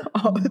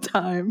all the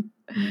time.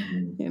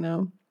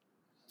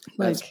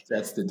 Like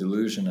that's the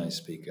delusion I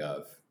speak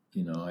of.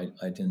 I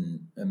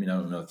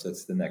don't know if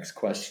that's the next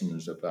question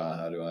is about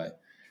how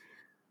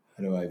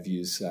do I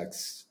view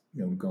sex.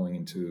 Going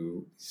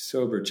into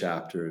sober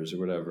chapters or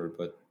whatever,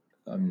 but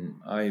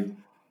I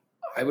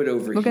would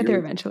overhear. We'll get there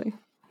eventually.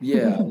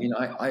 Yeah, I mean,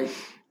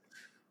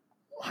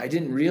 I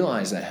didn't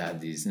realize I had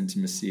these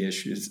intimacy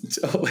issues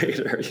until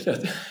later.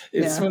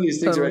 It's one of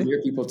these things where I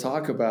hear people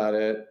talk about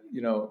it,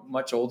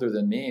 much older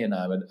than me, and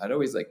I'd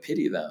always like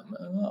pity them.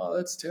 Oh,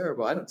 that's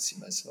terrible. I don't see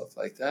myself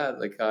like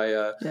that. Like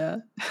I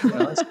see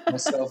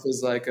myself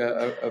as like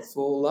a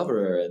full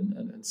lover,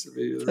 and it's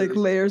really, like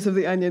layers of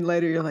the onion.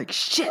 Later, you're like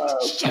shit.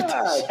 Yeah,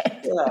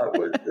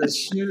 the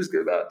shoe's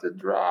about to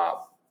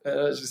drop, and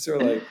I was just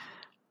sort of like,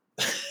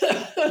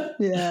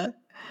 yeah.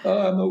 Oh,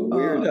 I'm a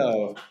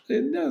weirdo. I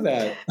didn't know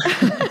that.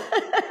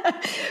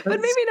 But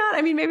maybe not.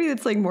 I mean, maybe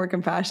it's like more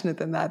compassionate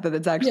than that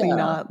it's actually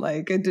not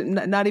like,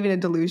 not even a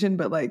delusion,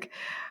 but like,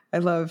 I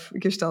love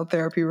Gestalt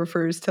therapy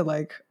refers to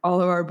like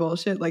all of our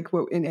bullshit, like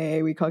what in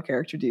AA we call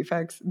character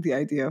defects, the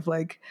idea of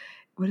like,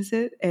 what is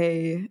it?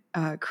 A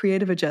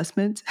creative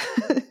adjustment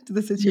to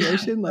the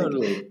situation. Yeah, like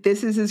totally.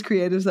 this is his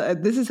creative.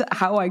 This is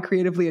how I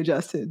creatively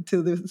adjusted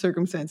to the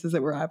circumstances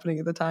that were happening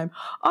at the time.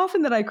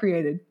 Often that I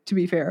created, to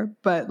be fair,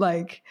 but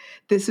like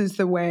this is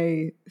the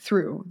way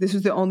through. This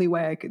was the only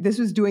way I could. This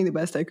was doing the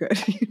best I could.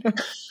 You know?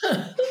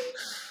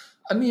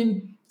 I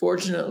mean,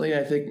 fortunately,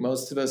 I think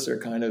most of us are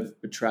kind of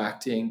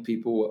attracting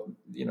people,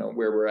 you know,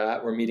 where we're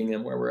at. We're meeting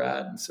them where we're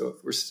at. And so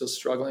if we're still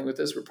struggling with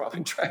this, we're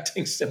probably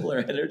attracting similar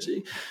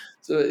energy.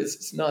 So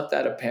it's not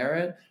that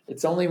apparent.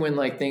 It's only when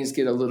like things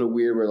get a little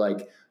weird where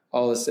like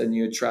all of a sudden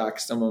you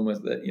attract someone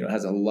with that, you know,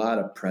 has a lot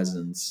of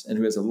presence and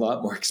who has a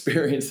lot more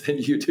experience than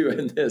you do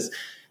in this.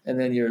 And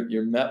then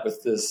you're met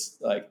with this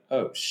like,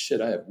 oh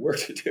shit, I have work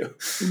to do.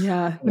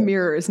 Yeah, the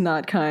mirror is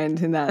not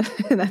kind in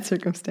that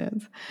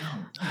circumstance.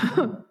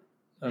 No.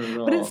 Not at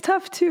all. But it's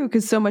tough too,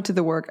 because so much of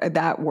the work,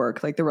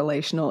 like the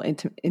relational,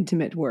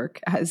 intimate work,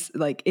 has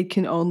like it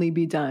can only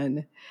be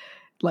done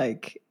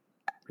like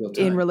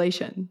in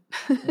relation.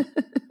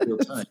 Real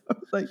time. So,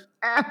 like,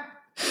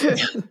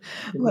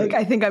 like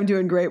I think I'm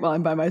doing great while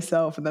I'm by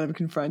myself, and then I'm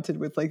confronted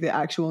with like the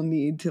actual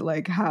need to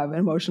like have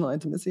emotional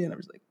intimacy, and I'm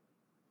just like,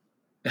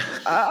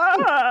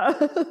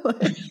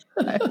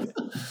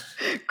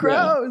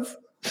 gross. Yeah.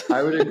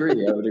 I would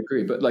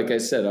agree. But like I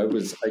said,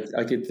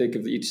 I could think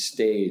of each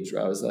stage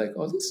where I was like,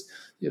 oh, this,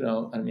 you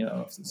know, I don't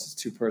know if this is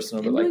too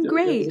personal, but like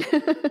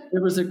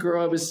there was a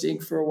girl I was seeing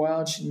for a while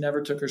and she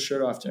never took her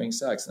shirt off during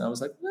sex. And I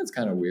was like, well, that's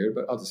kind of weird,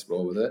 but I'll just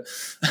roll with it.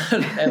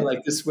 and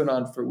like this went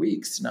on for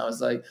weeks. And I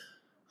was like,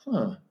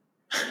 huh.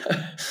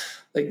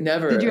 Like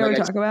never. Did you ever like,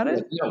 talk about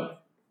it? Like,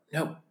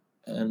 no.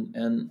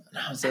 And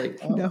I was like,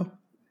 oh. No.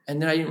 And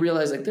then I didn't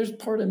realize like there's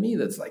part of me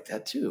that's like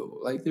that too.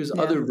 Like there's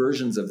other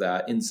versions of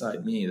that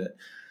inside me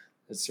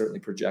that's certainly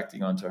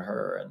projecting onto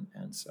her.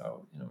 And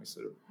so, you know, we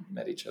sort of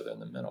met each other in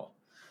the middle.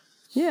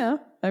 Yeah.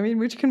 I mean,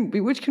 which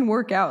can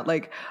work out.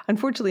 Like,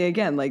 unfortunately,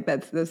 again, like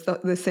that's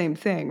the same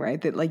thing, right?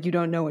 That like, you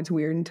don't know it's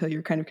weird until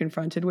you're kind of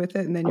confronted with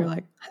it. And then you're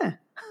like, huh,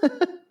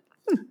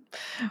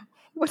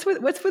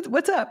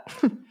 what's up?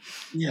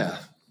 Yeah.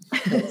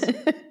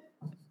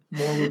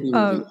 More would be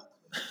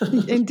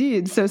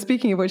Indeed. So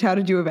speaking of which, how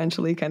did you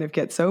eventually kind of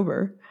get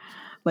sober?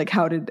 Like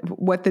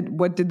what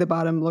did the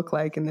bottom look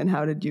like? And then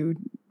how did you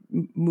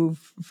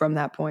move from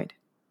that point?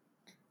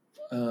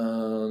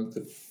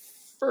 The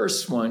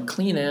first one,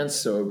 clean and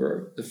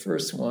sober. The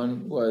first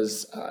one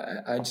was,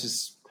 I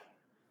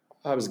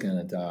was going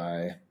to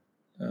die.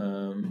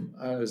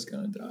 I was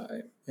going to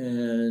die.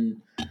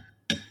 And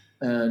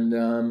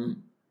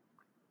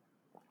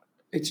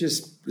it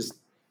just was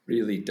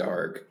really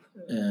dark.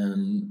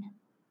 And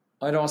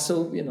I'd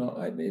also, you know,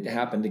 it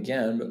happened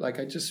again, but like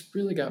I just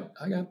really got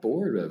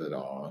bored of it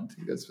all. I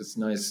think that's what's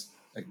nice.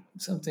 Like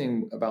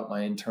something about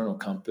my internal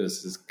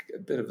compass is a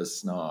bit of a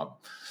snob.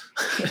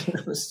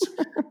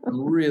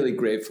 I'm really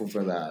grateful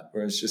for that.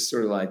 Where it's just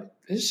sort of like,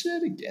 this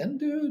shit again,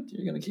 dude.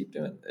 You're gonna keep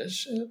doing this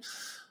shit,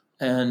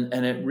 and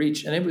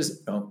it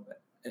was.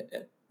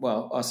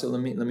 Well, also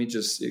let me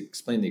just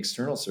explain the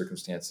external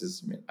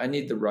circumstances. I mean, I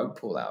need the rug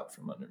pulled out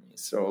from under me.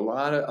 So a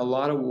lot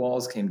of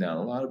walls came down.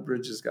 A lot of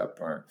bridges got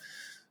burnt.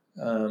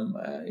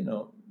 You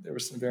know, there were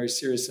some very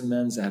serious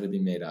amends that had to be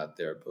made out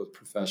there, both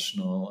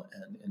professional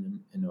and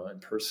you know,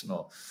 and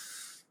personal.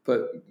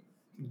 But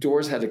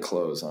doors had to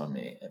close on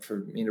me, and for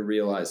me to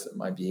realize that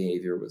my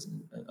behavior was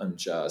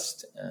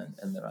unjust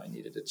and that I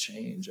needed to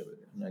change,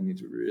 and I need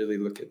to really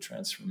look at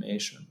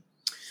transformation.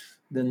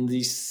 Then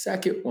the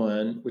second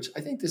one, which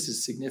I think this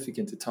is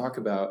significant to talk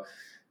about,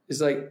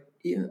 is like,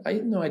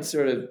 even though I'd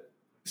sort of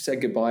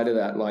said goodbye to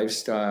that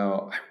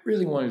lifestyle, I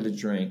really wanted to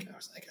drink. I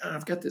was like,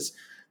 I've got this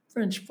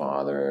French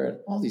father and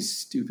all these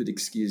stupid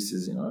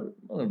excuses, you know,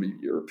 I want to be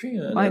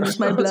European. Wine is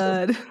my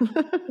blood.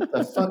 What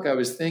the fuck I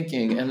was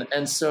thinking.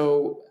 And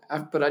so,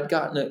 but I'd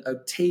gotten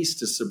a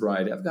taste of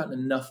sobriety. I've gotten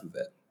enough of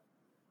it.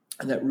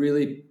 And that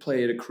really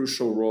played a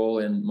crucial role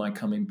in my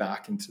coming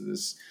back into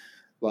this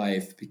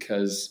life,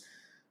 because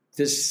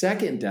this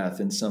second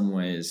death in some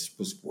ways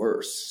was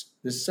worse.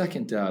 This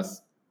second death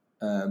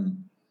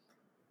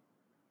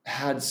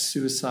had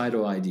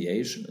suicidal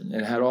ideation.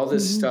 It had all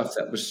this stuff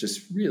that was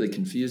just really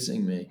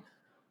confusing me.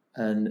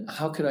 And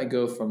how could I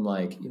go from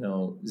like, you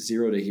know,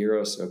 zero to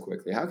hero so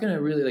quickly? How can I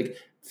really like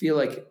feel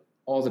like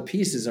all the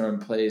pieces are in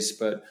place,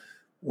 but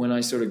when I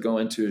sort of go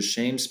into a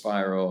shame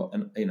spiral,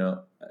 and you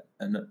know,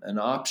 an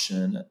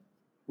option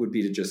would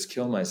be to just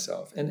kill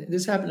myself. And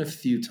this happened a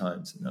few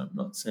times. You know, I'm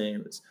not saying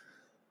it was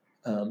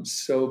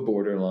so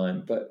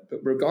borderline, but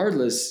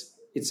regardless,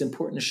 it's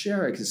important to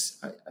share it, because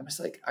I was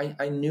like,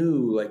 I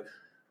knew like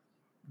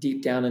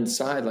deep down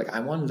inside, like I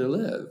wanted to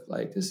live.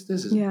 Like this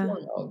is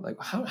wild.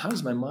 Like how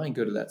does my mind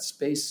go to that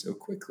space so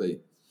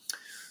quickly?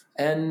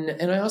 And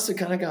I also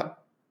kind of got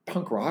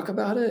punk rock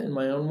about it in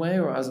my own way,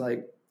 where I was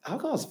like,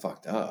 alcohol's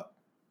fucked up.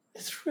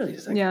 It's really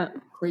just like a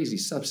crazy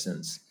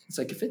substance. It's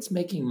like if it's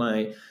making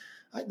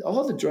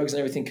all the drugs and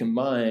everything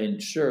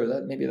combined, sure,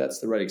 that maybe that's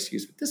the right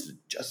excuse, but this is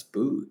just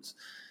booze.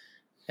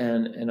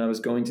 And I was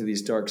going to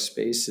these dark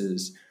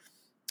spaces.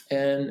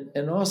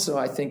 And also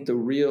I think the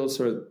real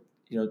sort of,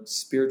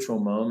 spiritual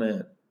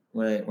moment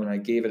when I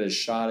gave it a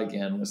shot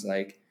again was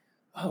like,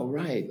 oh,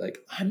 right. Like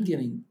I'm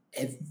getting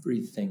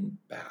everything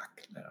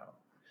back now.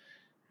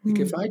 Like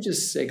if I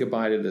just say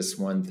goodbye to this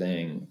one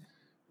thing,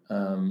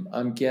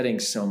 I'm getting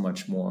so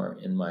much more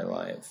in my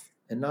life.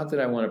 And not that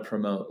I want to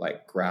promote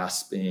like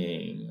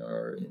grasping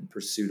or in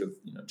pursuit of,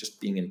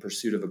 just being in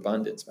pursuit of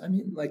abundance. But I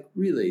mean, like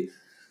really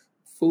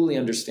fully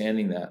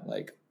understanding that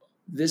like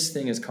this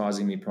thing is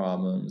causing me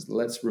problems.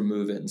 Let's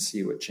remove it and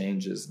see what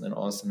changes. And then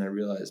all of a sudden I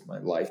realize my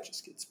life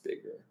just gets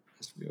bigger.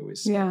 As we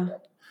always say. Yeah.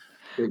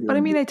 But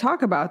I mean, they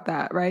talk about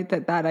that, right?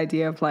 That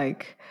idea of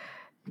like,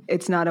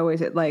 it's not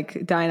always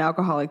like die an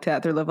alcoholic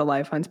death or live a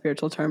life on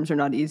spiritual terms are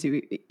not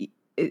easy.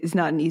 It's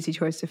not an easy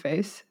choice to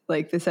face.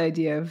 Like this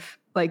idea of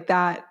like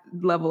that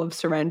level of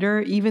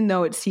surrender, even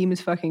though it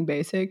seems fucking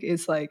basic,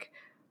 is like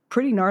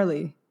pretty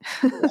gnarly.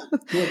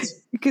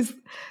 Because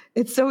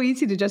it's so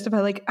easy to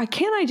justify like,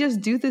 can't I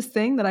just do this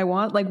thing that I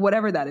want? Like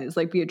whatever that is,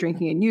 like be it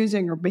drinking and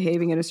using or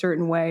behaving in a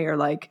certain way or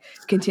like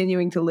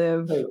continuing to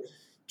live.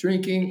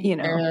 Drinking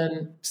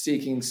and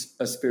seeking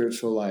a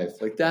spiritual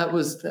life. Like that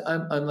was,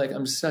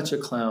 I'm such a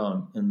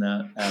clown in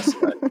that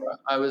aspect.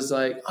 I was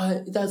like,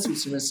 that's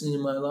what's missing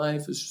in my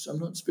life is just, I'm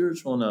not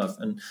spiritual enough.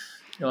 And,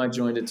 I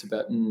joined a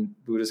Tibetan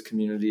Buddhist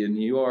community in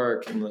New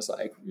York and was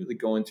like really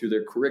going through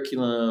their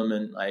curriculum.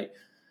 And I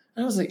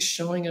was like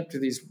showing up to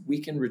these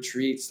weekend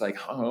retreats, like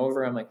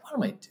hungover. I'm like, what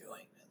am I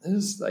doing? This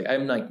is like,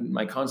 I'm like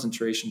my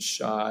concentration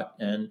shot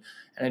and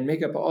I'd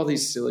make up all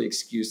these silly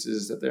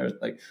excuses that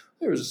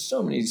there was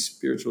so many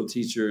spiritual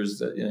teachers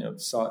that,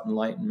 sought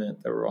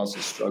enlightenment that were also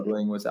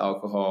struggling with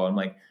alcohol. I'm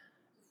like,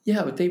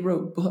 yeah, but they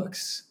wrote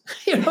books,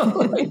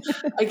 like,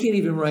 I can't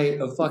even write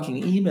a fucking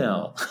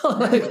email.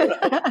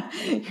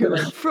 You're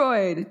like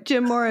Freud,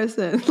 Jim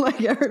Morrison,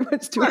 like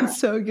everyone's doing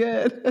so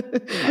good.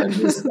 I'm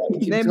just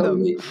like,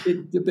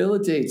 it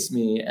debilitates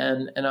me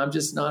and I'm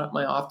just not at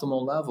my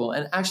optimal level.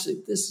 And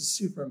actually this is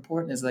super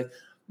important is like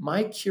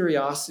my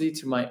curiosity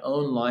to my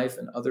own life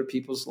and other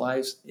people's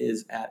lives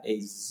is at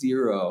a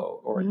 0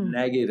 or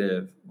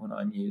negative when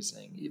I'm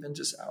using even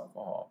just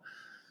alcohol.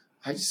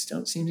 I just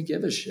don't seem to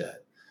give a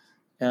shit.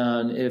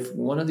 And if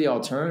one of the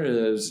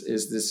alternatives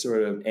is this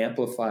sort of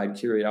amplified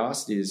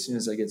curiosity, as soon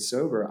as I get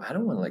sober, I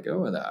don't want to let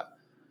go of that.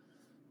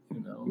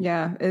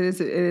 Yeah, it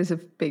is a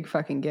big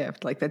fucking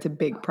gift. Like that's a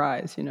big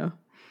prize, Yeah.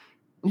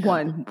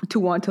 One, to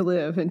want to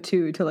live, and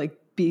two, to like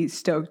be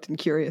stoked and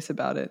curious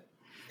about it.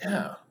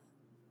 Yeah.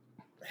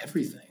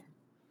 Everything.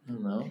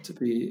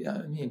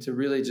 To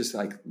really just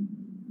like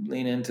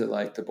lean into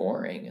like the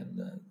boring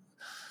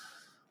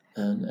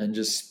and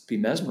just be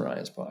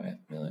mesmerized by it.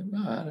 Be like,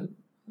 wow,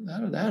 how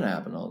did that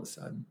happen all of a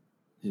sudden?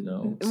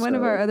 One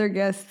of our other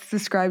guests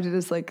described it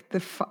as like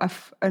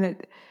an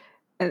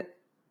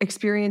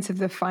experience of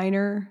the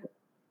finer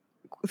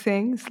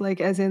things, like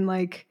as in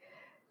like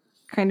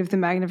kind of the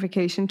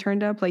magnification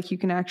turned up. Like you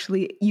can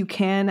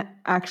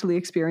actually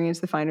experience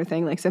the finer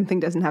thing. Like something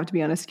doesn't have to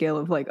be on a scale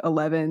of like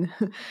 11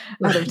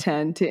 out of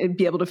 10 to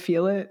be able to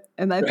feel it.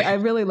 And I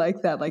really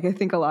like that. Like I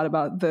think a lot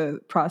about the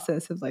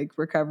process of like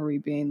recovery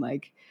being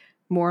like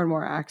more and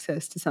more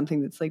access to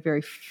something that's like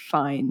very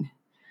fine.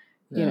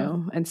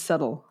 And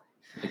subtle.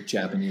 Like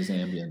Japanese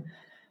ambient.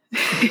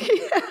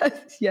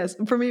 Yes.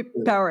 For me,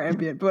 power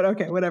ambient, but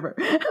okay, whatever.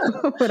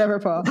 Whatever,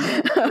 Paul.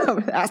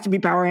 It has to be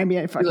power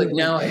ambient. You're like,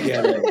 now I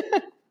get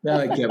it. Now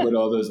I get what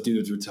all those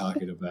dudes were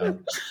talking about.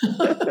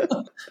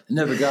 I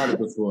never got it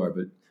before,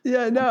 but.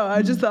 Yeah, no,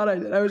 I just thought I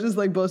did. I was just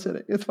like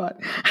bullshitting. It's fine.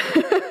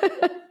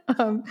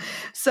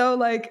 So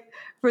like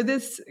for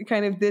this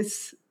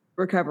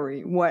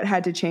recovery, what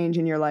had to change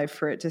in your life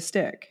for it to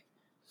stick?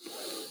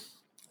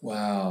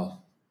 Wow.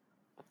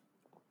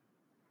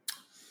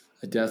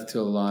 A death to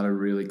a lot of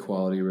really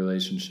quality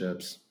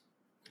relationships,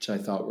 which I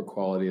thought were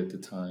quality at the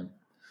time.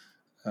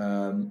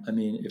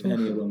 If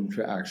anyone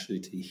were actually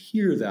to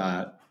hear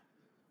that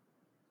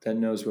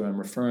knows what I'm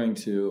referring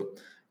to.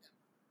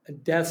 A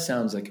death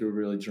sounds like a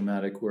really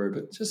dramatic word,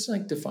 but just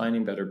like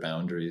defining better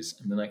boundaries.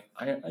 And then like,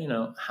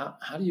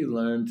 how do you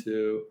learn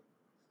to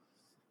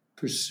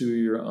pursue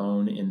your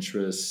own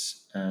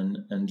interests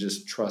and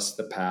just trust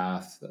the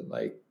path that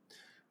like,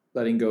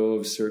 letting go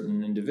of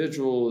certain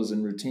individuals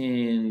and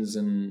routines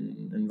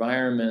and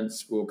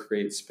environments will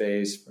create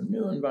space for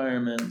new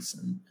environments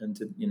and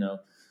to,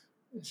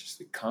 it's just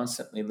to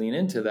constantly lean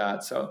into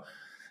that. So,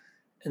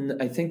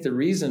 and I think the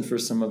reason for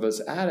some of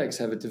us addicts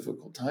have a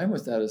difficult time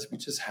with that is we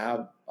just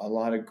have a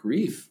lot of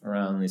grief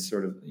around these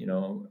sort of,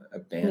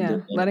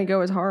 abandonment. Yeah, letting go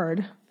is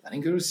hard.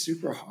 Letting go is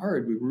super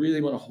hard. We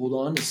really want to hold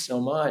on to so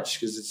much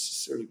because it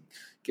sort of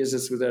gives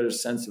us without a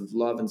sense of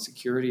love and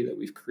security that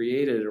we've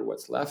created or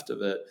what's left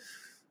of it.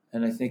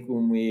 And I think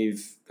when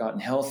we've gotten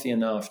healthy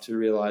enough to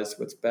realize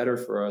what's better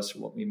for us or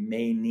what we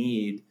may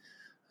need,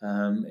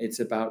 it's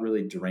about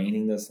really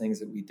draining those things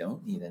that we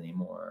don't need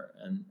anymore.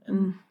 And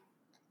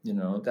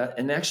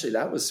actually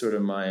that was sort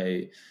of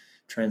my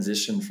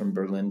transition from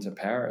Berlin to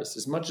Paris.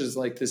 As much as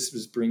like this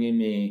was bringing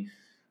me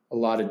a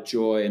lot of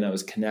joy and I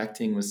was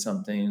connecting with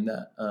something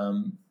that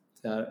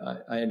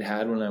I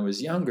had when I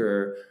was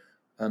younger,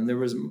 there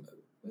was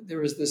there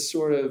was this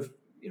sort of,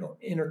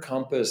 inner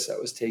compass that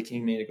was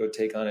taking me to go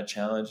take on a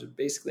challenge of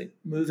basically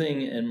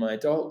moving in my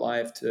adult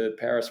life to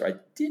Paris, where I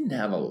didn't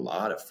have a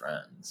lot of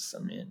friends.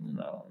 I mean,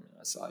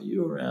 I saw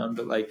you around,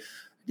 but like,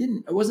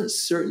 I wasn't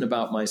certain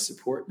about my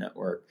support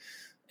network.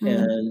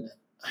 And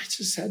I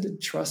just had to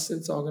trust that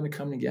it's all going to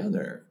come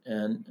together.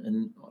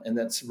 And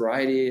that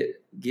sobriety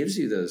gives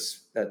you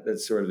that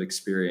sort of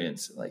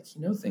experience. Like,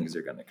 things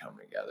are going to come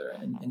together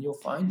and you'll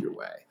find your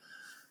way.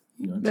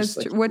 That's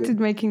true. What did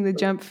making the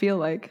jump feel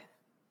like?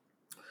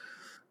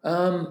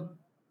 Like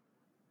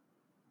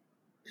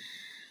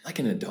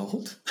an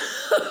adult.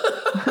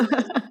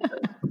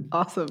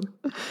 Awesome.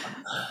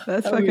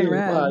 That's fucking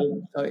rad.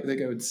 I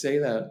think I would say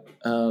that.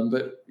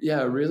 But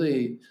yeah,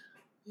 really,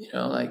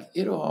 like,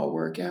 it'll all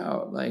work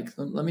out. Like,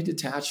 let me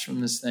detach from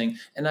this thing.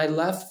 And I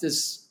left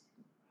this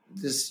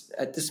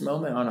at this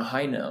moment on a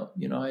high note.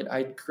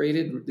 I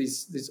created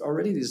these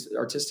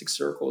artistic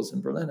circles in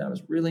Berlin I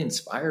was really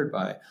inspired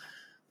by. I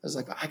was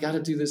like, I got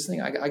to do this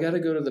thing. I got to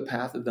go to the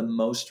path of the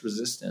most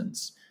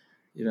resistance,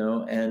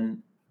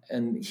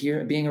 and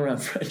here being around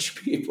French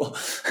people,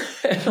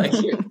 and I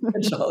hear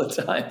French all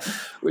the time,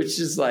 which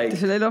is like,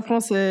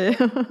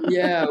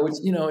 yeah, which,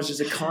 it's just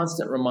a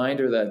constant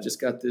reminder that I've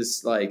just got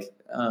this like,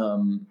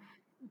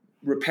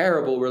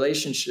 repairable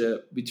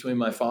relationship between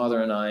my father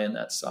and I in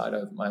that side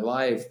of my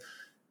life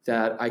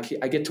that I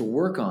get to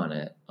work on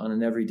it on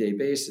an everyday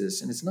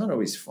basis. And it's not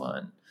always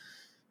fun,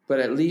 but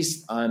at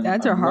least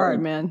Dads are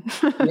hard, man.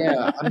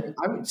 Yeah.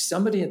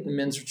 Somebody at the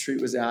men's retreat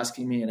was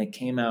asking me, and it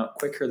came out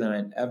quicker than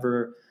I'd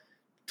ever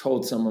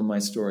told someone my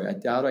story. I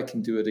doubt I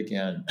can do it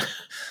again,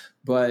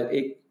 but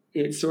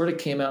it sort of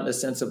came out in a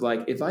sense of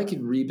like, if I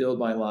could rebuild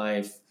my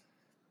life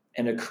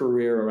and a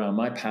career around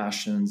my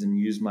passions and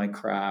use my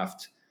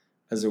craft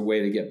as a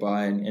way to get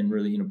by and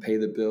really, pay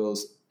the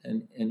bills.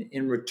 And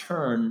in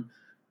return,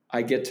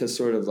 I get to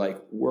sort of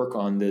like work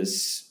on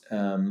this,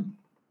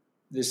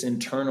 this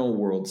internal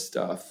world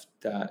stuff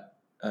that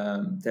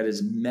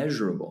is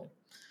measurable,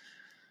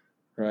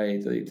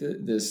 right?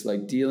 This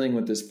like dealing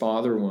with this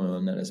father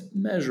wound that is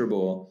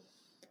measurable.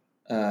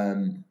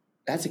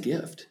 That's a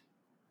gift,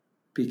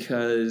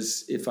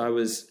 because if I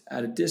was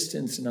at a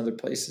distance in other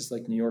places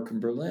like New York and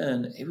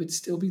Berlin, it would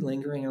still be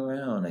lingering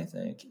around. I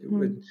think it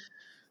would.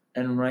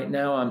 And right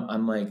now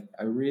I'm like,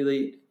 I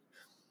really,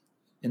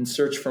 in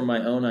search for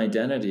my own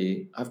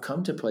identity, I've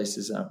come to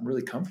places that I'm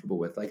really comfortable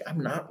with. Like,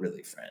 I'm not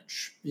really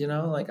French,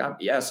 like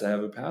yes, I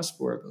have a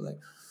passport, but like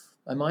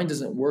my mind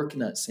doesn't work in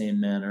that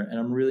same manner. And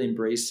I'm really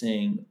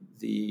embracing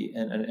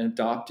and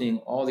adopting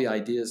all the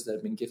ideas that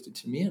have been gifted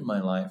to me in my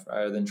life,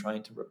 rather than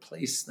trying to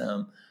replace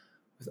them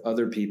with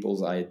other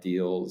people's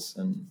ideals.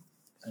 And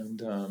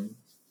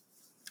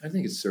I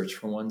think it's search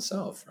for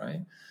oneself,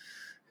 right?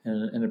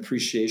 And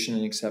appreciation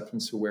and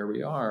acceptance of where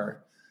we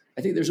are.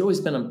 I think there's always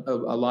been a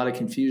lot of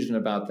confusion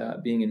about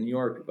that, being in New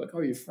York. People are like,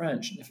 oh, you're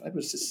French. And if I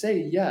was to say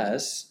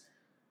yes,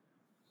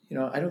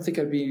 I don't think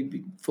I'd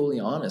be fully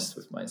honest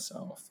with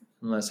myself,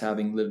 unless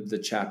having lived the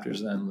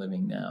chapters that I'm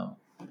living now.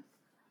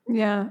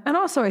 Yeah. And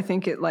also I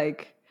think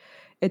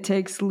it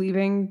takes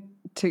leaving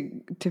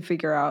to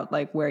figure out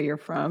like where you're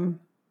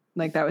from.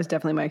 Like, that was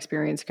definitely my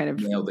experience, kind of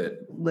Nailed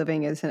it.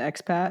 Living as an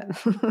expat.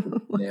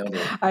 Nailed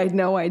it. I had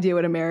no idea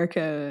what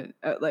America,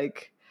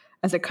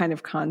 as a kind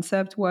of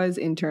concept was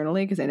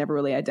internally, because I never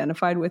really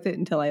identified with it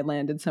until I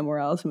landed somewhere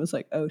else and was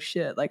like, oh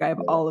shit, like I have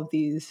all of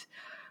these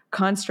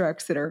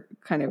constructs that are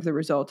kind of the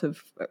result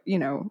of,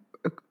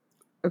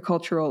 a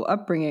cultural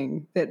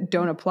upbringing that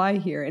don't apply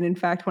here. And in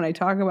fact, when I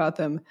talk about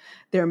them,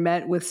 they're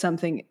met with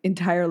something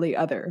entirely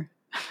other,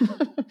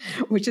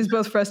 which is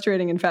both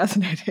frustrating and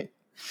fascinating.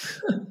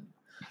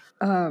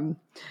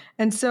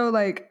 And so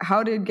like,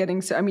 how did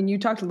you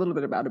talked a little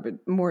bit about it,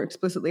 but more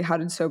explicitly, how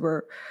did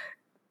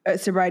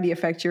sobriety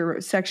affect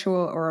your sexual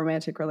or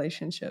romantic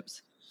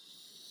relationships?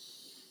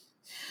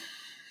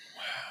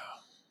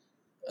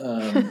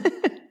 Wow.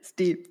 It's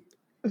deep.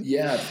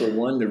 Yeah. For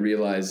one, to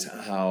realize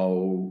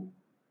how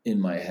in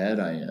my head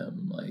I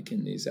am, like,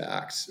 in these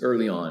acts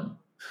early on.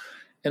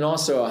 And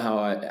also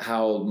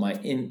how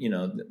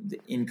the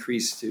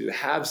increase to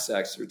have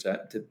sex or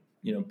to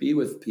be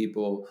with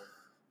people,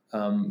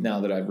 now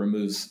that I've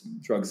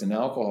removed drugs and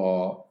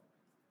alcohol,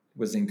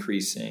 was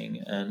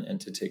increasing, and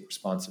to take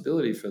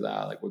responsibility for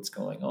that, like what's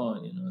going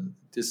on,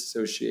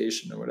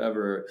 disassociation or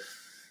whatever.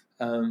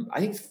 I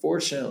think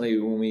fortunately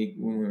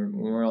when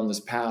we're on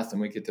this path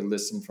and we get to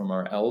listen from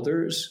our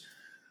elders,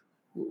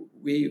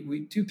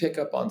 we do pick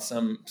up on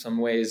some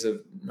ways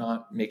of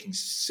not making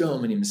so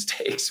many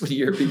mistakes when you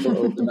hear people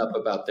open up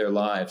about their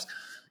lives.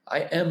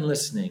 I am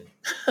listening.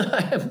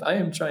 I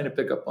am trying to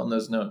pick up on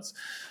those notes.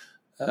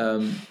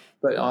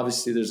 But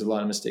obviously there's a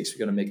lot of mistakes we're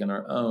going to make on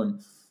our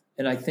own.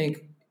 And I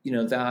think,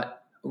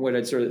 that what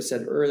I sort of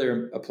said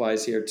earlier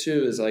applies here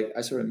too, is like,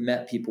 I sort of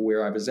met people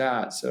where I was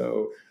at.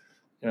 So,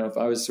 if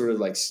I was sort of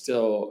like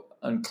still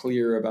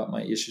unclear about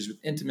my issues with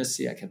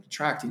intimacy, I kept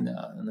attracting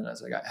that. And then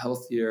as I got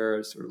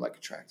healthier, sort of like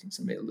attracting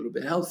somebody a little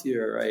bit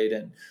healthier. Right.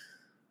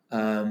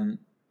 And,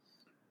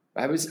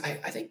 I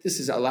think this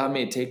has allowed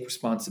me to take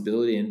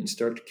responsibility and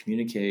start to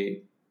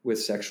communicate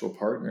with sexual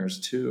partners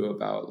too,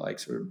 about like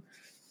sort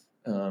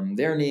of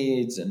their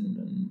needs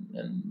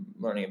and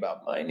learning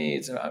about my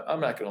needs. And I'm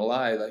not going to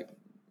lie, like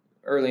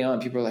early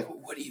on, people are like, well,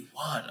 what do you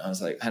want? I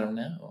was like, I don't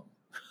know.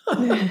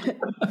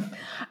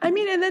 I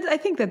mean, and I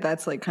think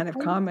that's like kind of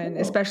common,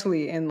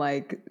 especially in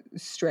like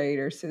straight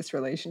or cis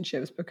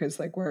relationships, because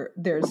like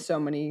there's so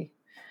many,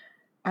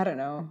 I don't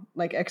know,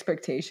 like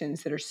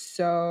expectations that are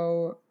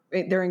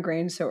they're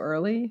ingrained so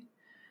early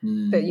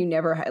that you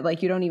never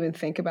like, you don't even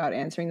think about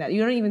answering that.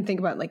 You don't even think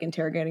about like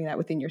interrogating that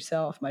within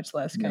yourself, much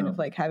less kind of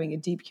like having a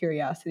deep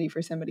curiosity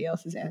for somebody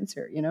else's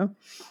answer, you know?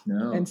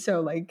 No. And so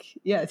like,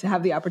 yeah, to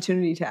have the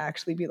opportunity to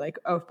actually be like,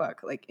 oh,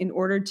 fuck, like in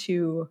order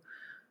to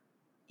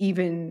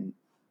even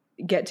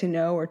get to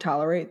know or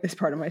tolerate this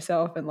part of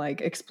myself and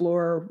like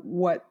explore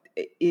what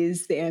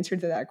is the answer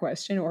to that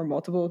question or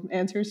multiple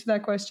answers to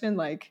that question,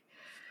 like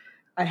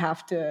I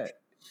have to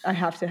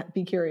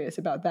be curious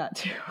about that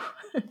too.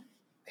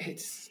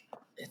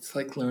 It's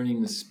like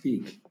learning to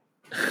speak.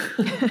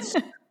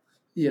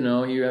 You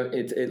know, you have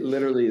it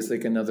literally is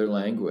like another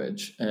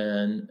language,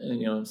 and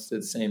you know, it's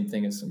the same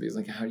thing as somebody's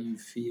like, how do you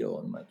feel?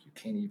 And like, you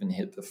can't even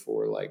hit the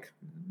 4 like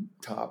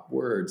top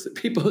words that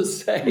people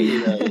say,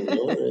 you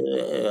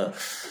know.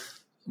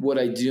 What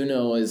I do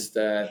know is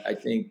that I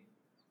think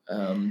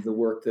the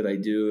work that I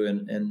do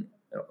and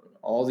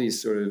all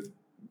these sort of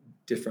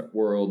different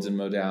worlds and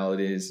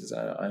modalities is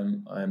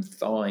I'm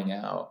thawing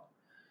out.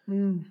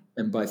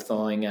 And by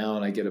thawing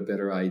out, I get a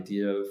better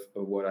idea of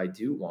what I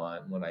do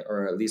want,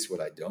 or at least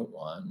what I don't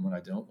want. And when I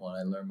don't want,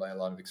 I learn by a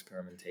lot of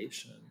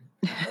experimentation.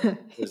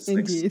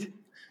 Indeed. Like,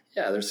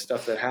 yeah, there's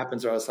stuff that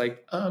happens where I was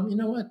like, you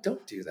know what?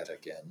 Don't do that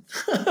again.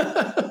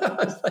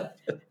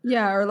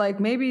 Yeah, or like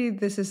maybe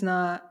this is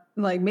not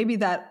like, maybe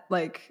that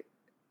like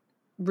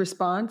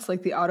response,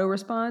 like the auto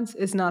response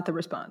is not the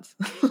response.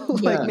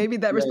 Like maybe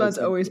that response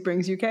always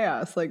brings you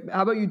chaos. Like,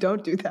 how about you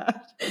don't do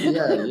that?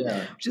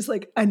 Yeah. Just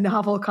like a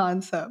novel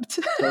concept.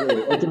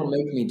 Totally. Or don't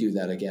make me do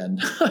that again.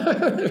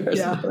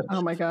 Yeah.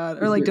 Oh my God.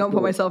 Or like, don't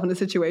put myself in a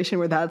situation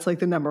where that's like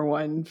the number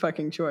one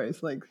fucking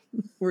choice, like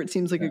where it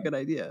seems like a good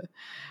idea.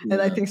 Yeah.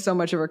 And I think so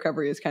much of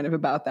recovery is kind of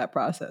about that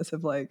process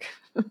of like,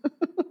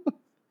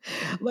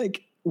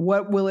 like,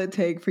 what will it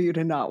take for you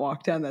to not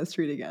walk down that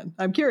street again?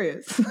 I'm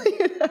curious.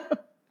 You know?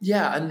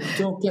 Yeah, and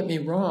don't get me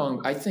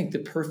wrong. I think the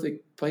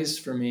perfect place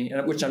for me,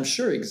 which I'm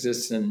sure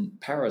exists in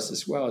Paris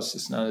as well, it's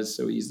just not as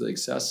so easily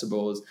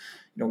accessible, is,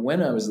 you know,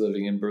 when I was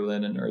living in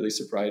Berlin in early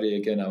sobriety,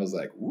 again, I was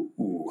like,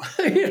 ooh,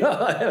 you know,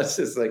 I was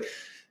just like,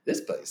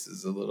 this place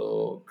is a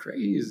little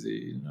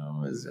crazy, you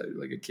know, as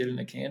like a kid in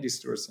a candy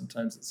store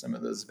sometimes at some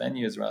of those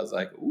venues where I was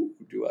like, ooh,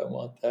 do I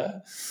want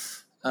that?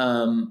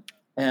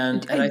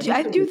 And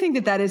I do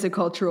think that is a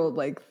cultural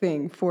like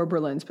thing for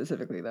Berlin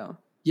specifically, though.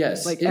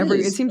 Yes, like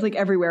it seems like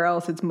everywhere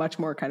else it's much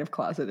more kind of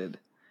closeted.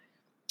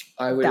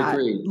 I would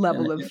agree.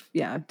 Level of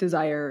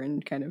desire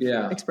and kind of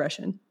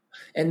expression.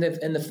 And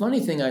the funny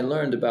thing I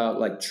learned about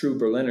like true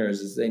Berliners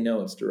is they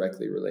know it's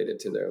directly related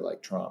to their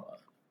like trauma.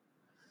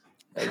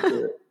 Like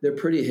they're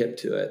pretty hip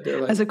to it.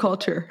 They're like, as a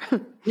culture.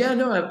 Yeah,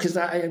 no, because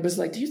I was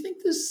like, do you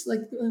think this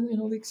like, you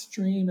know, the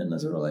extreme and the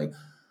sort of like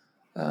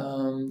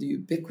the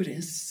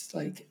ubiquitous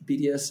like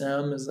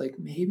BDSM is like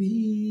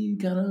maybe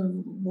kind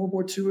of World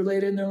War II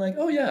related? And they're like,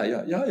 oh yeah,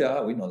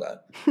 we know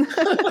that.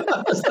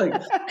 I was like,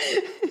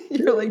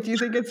 you're like, do you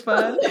think it's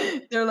fun?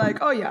 They're like,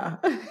 oh yeah.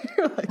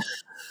 You're like,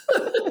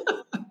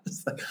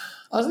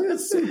 I was like,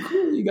 that's so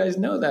cool. You guys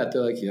know that.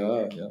 They're like,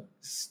 yeah.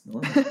 It's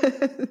normal.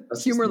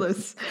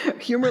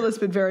 Humorless,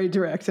 but very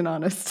direct and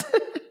honest.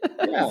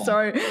 Yeah.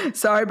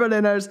 Sorry,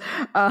 Berliners.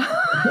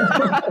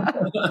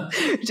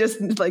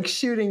 Just like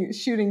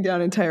shooting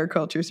down entire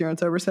cultures here on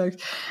Sober Sex.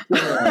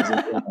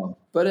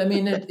 But I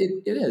mean,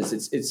 it is.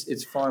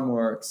 It's far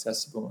more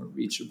accessible and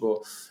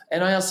reachable.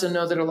 And I also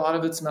know that a lot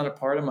of it's not a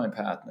part of my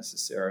path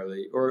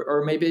necessarily,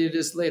 or maybe it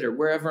is later.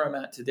 Wherever I'm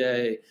at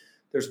today,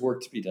 there's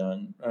work to be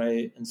done,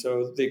 right? And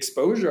so the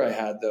exposure I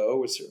had, though,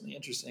 was certainly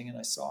interesting, and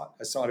I sought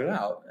it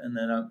out. And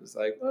then I was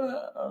like,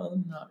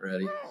 I'm not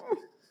ready.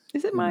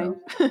 Is it mine?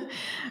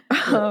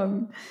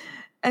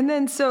 And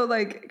then so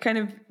like kind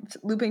of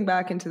looping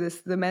back into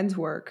the men's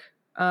work,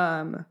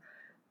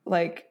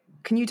 like,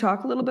 can you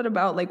talk a little bit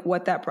about like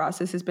what that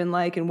process has been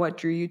like and what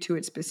drew you to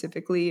it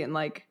specifically and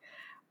like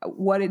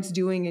what it's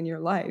doing in your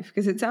life?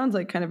 Because it sounds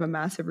like kind of a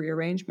massive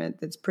rearrangement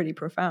that's pretty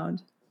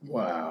profound.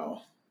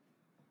 Wow.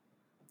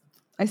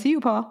 I see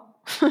you,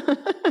 Paul.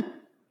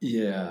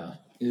 Yeah,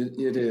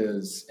 it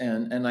is.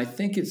 And I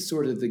think it's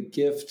sort of the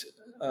gift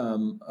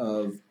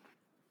of,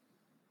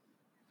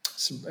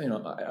 you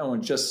know, I don't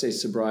want to just say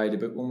sobriety,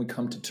 but when we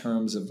come to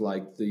terms of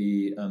like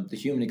the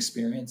human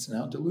experience and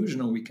how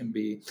delusional we can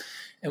be,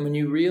 and when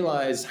you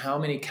realize how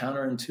many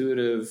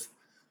counterintuitive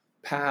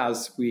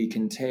paths we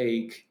can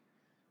take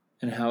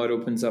and how it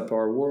opens up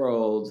our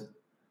world,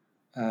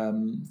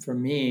 for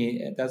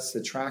me, that's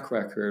the track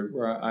record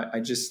where I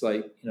just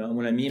like, you know, and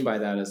what I mean by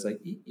that is like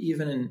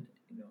even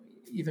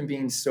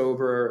being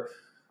sober,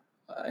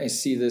 I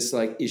see this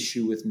like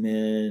issue with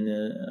men,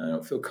 and I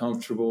don't feel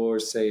comfortable or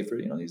safe, or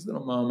these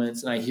little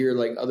moments. And I hear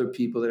like other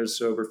people that are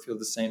sober feel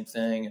the same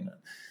thing, and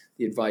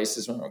the advice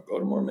is, well, go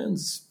to more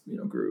men's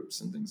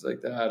groups and things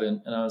like that.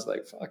 And I was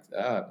like, fuck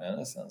that, man.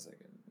 That sounds like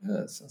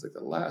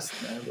the last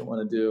thing I ever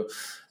want to do.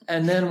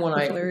 And then when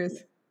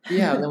hilarious.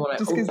 And then when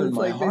just I opened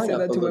my like heart they say up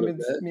that to a little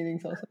women's bit,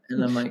 meetings also.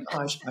 and I'm like,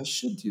 oh, I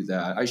should do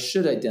that. I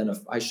should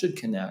identify. I should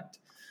connect.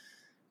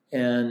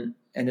 And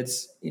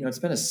it's it's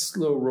been a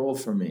slow roll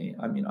for me.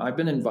 I mean, I've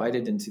been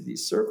invited into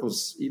these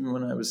circles even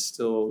when I was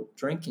still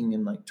drinking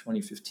in like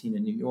 2015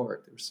 in New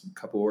York. There were some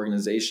couple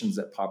organizations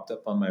that popped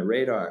up on my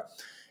radar,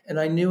 and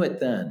I knew it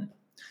then.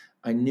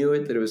 I knew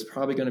it that it was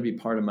probably going to be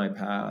part of my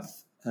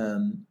path.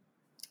 And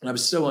I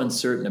was so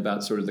uncertain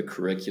about sort of the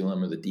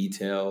curriculum or the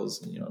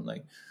details, and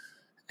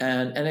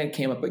it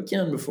came up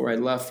again before I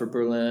left for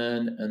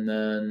Berlin. And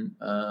then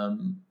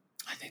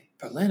I think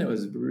Berlin, it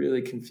was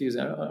really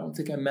confusing. I don't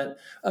think I met.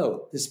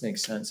 Oh, this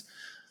makes sense.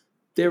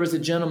 There was a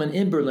gentleman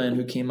in Berlin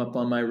who came up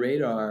on my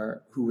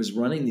radar who was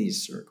running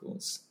these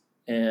circles.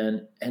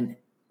 And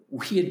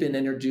we had been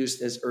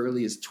introduced as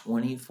early as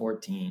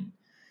 2014.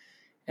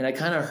 And I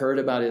kind of heard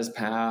about his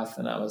path,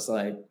 and I was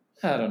like,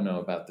 I don't know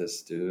about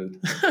this dude.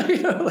 I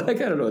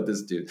don't know what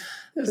this dude.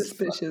 This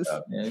suspicious,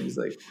 up, man. He's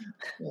like,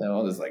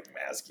 all this like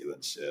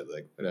masculine shit,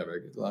 like whatever.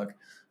 Good luck.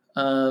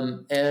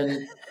 And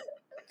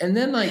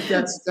then like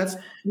that's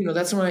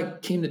when I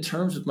came to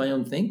terms with my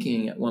own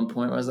thinking at one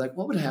point. Where I was like,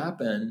 what would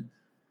happen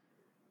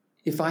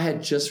if I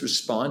had just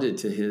responded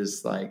to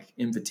his like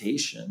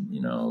invitation?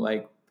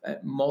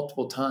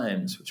 Multiple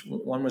times. Which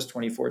one was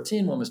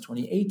 2014, one was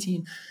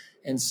 2018,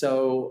 and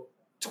so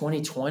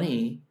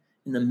 2020.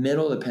 In the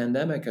middle of the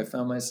pandemic, I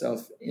found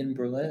myself in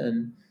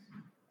Berlin,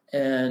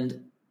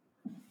 and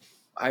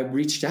I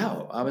reached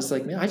out. I was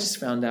like, man, I just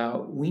found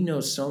out we know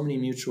so many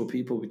mutual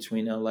people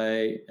between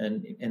LA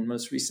and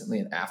most recently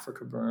in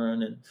Africa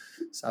Burn and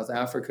South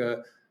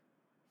Africa.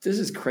 This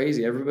is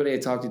crazy. Everybody I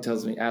talk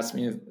to asks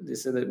me if they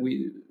said that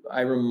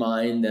I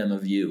remind them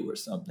of you or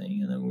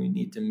something, and then we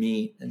need to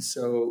meet. And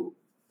so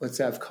let's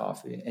have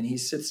coffee. And he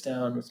sits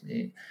down with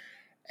me,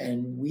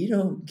 and we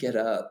don't get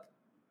up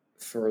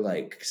for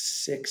like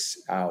 6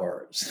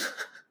 hours.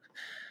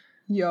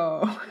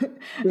 Yo.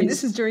 And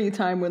this is during a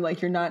time when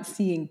like you're not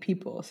seeing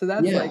people. So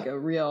that's like a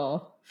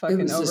real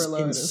fucking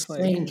overload. This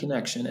insane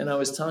connection. And I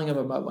was telling him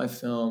about my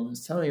film. I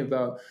was telling him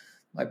about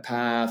my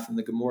path and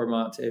the Gabor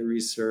Mate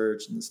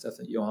research and the stuff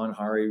that Johan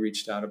Hari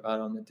reached out about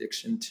on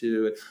addiction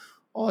too.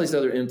 All these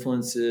other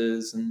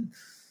influences.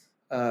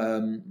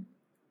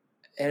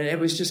 And it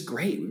was just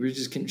great. We were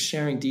just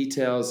sharing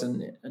details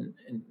and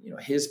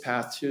his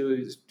path too.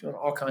 He was doing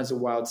all kinds of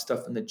wild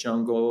stuff in the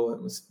jungle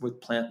and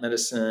with plant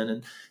medicine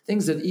and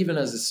things that even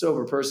as a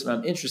sober person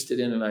I'm interested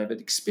in and I've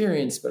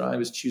experienced, but I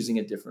was choosing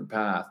a different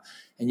path.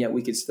 And yet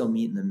we could still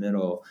meet in the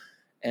middle.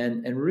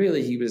 And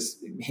really he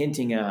was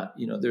hinting at,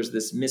 there's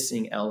this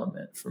missing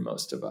element for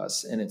most of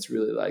us. And it's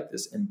really like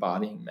this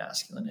embodying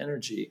masculine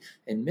energy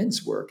in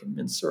men's work and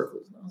men's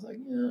circles. And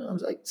I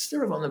was like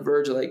sort of on the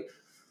verge of like,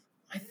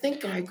 I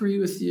think I agree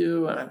with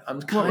you.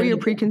 I'm kind What were your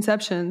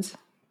preconceptions?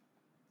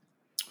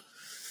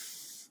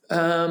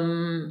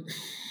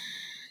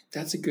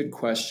 That's a good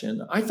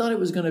question. I thought it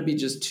was going to be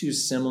just too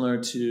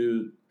similar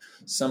to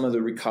some of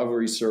the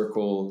recovery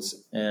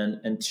circles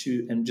and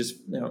just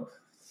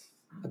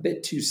a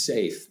bit too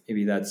safe.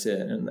 Maybe that's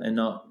it, and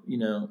not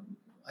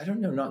I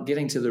don't know, not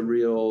getting to the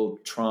real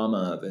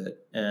trauma of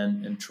it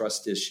and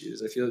trust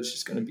issues. I feel it's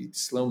just going to be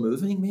slow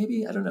moving.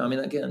 Maybe I don't know. I mean,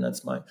 again,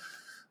 that's my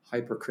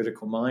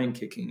hypercritical mind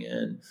kicking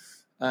in.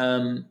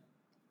 And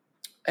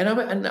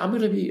I'm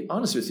going to be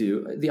honest with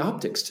you, the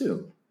optics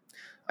too.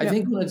 I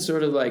think when I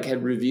sort of like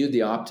had reviewed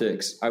the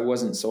optics, I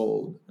wasn't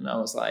sold. And I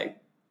was like,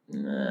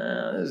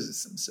 nah, this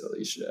is some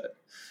silly shit.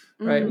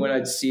 Mm-hmm. Right. When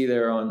I'd see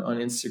there on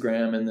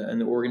Instagram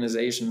and the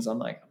organizations, I'm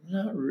like, I'm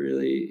not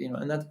really,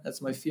 and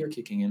that's my fear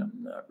kicking in.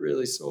 I'm not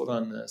really sold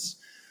on this.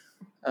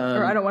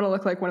 Or I don't want to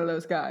look like one of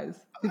those guys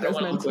who does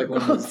men's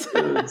circles.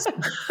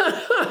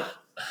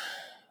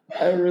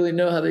 I don't really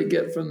know how they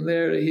get from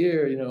there to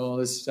here, all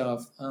this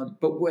stuff.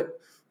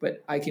 But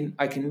I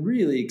can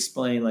really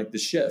explain like the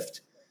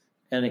shift.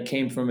 And it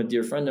came from a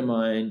dear friend of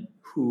mine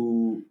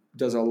who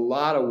does a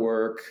lot of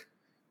work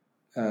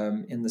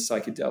in the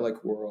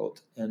psychedelic world.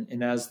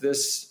 And as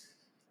this,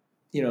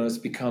 is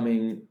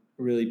becoming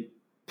really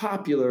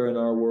popular in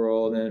our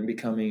world and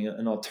becoming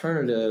an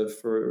alternative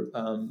for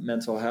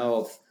mental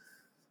health,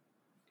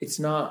 it's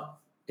not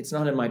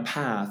in my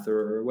path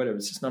or whatever.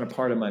 It's just not a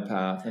part of my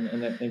path.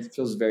 And it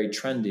feels very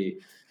trendy.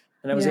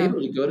 And I was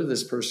able to go to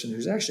this person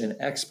who's actually an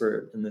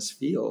expert in this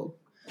field.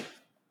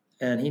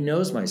 And he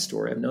knows my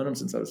story. I've known him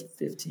since I was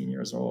 15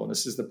 years old.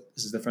 This is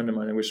the friend of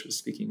mine I wish was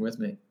speaking with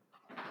me.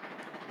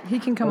 He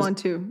can come on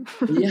too.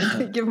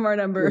 Yeah. Give him our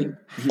number.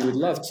 He would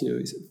love to.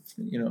 He said,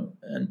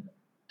 and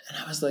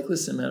I was like,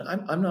 listen, man,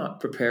 I'm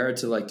not prepared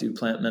to like do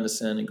plant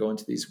medicine and go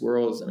into these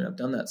worlds. I mean, I've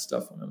done that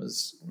stuff when I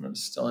was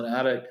still an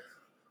addict.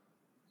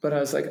 But I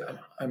was like,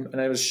 and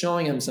I was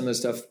showing him some of the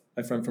stuff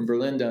my friend from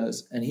Berlin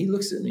does. And he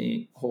looks at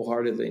me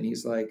wholeheartedly and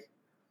he's like,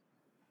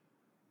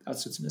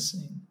 that's what's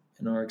missing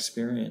in our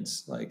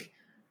experience. Like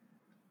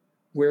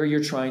where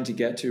you're trying to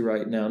get to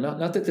right now,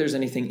 not that there's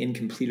anything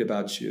incomplete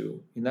about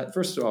you. And that,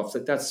 first off,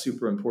 that's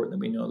super important that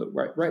we know that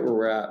right where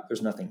we're at,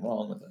 there's nothing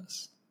wrong with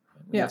us.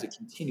 We have to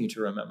continue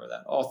to remember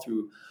that all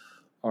through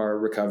our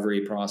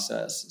recovery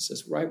process. It's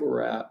just right where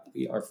we're at,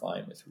 we are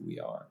fine with who we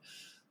are.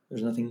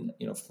 There's nothing,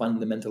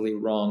 fundamentally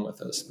wrong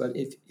with us. But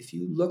if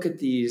you look at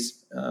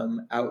these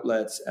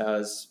outlets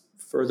as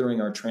furthering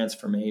our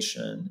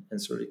transformation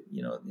and sort of,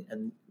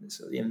 and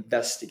so the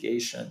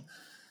investigation,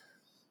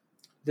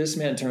 this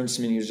man turns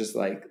to me and he was just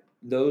like,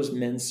 those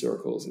men's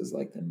circles is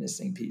like the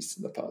missing piece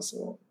to the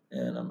puzzle.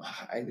 And I'm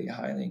highly,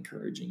 highly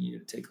encouraging you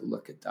to take a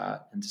look at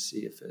that and to see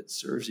if it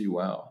serves you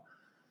well.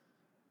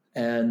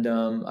 And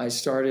I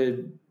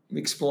started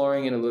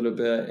exploring it a little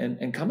bit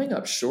and coming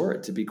up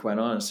short, to be quite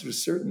honest.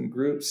 There's certain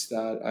groups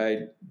that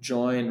I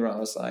joined where I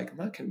was like, I'm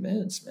not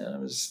convinced, man. I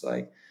was just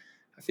like,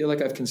 I feel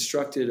like I've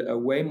constructed a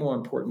way more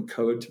important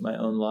code to my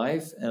own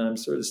life. And I'm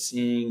sort of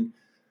seeing,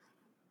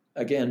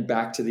 again,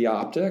 back to the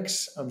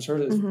optics, I'm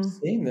sort of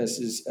seeing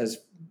this as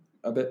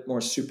a bit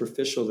more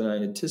superficial than I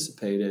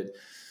anticipated.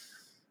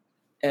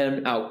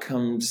 And out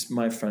comes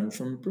my friend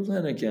from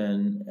Berlin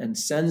again and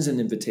sends an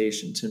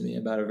invitation to me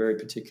about a very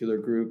particular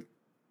group.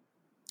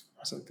 I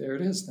was like, there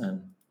it is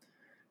then.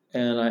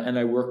 And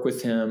I work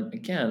with him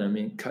again. I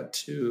mean, cut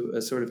to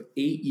a sort of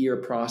 8-year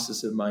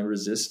process of my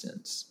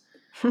resistance.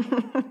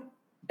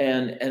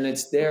 And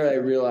it's there I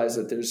realized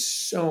that there's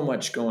so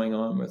much going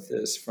on with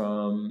this,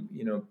 from,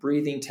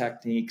 breathing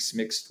techniques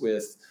mixed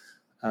with,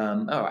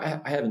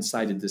 I haven't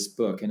cited this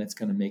book, and it's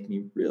going to make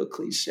me real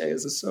cliche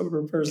as a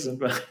sober person,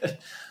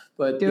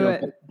 but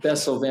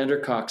Bessel van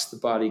der Kolk's The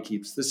Body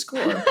Keeps the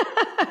Score.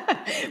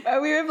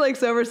 We have like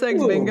sober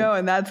sex bingo,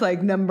 and that's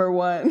like number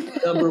one.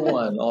 Number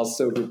one. All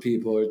sober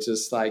people are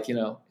just like,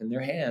 in their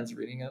hands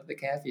reading out the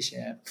Cafe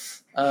Shop.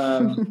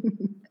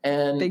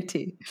 And Big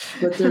T.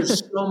 But there's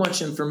so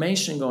much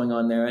information going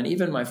on there. And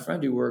even my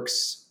friend who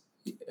works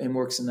in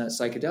that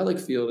psychedelic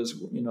field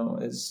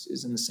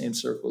is in the same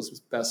circles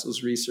with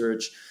Bessel's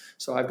research.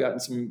 So I've gotten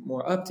some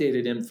more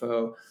updated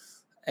info,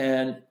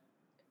 and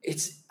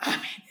it's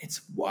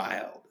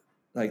wild.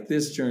 Like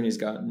this journey's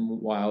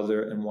gotten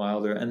wilder and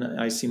wilder, and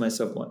I see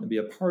myself wanting to be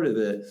a part of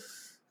it.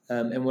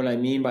 And what I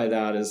mean by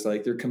that is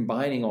like they're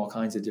combining all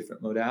kinds of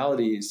different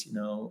modalities,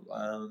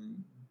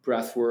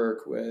 breath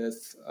work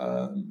with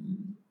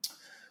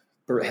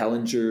Bert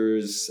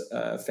Hellinger's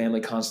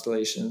family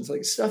constellations,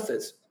 like stuff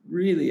that's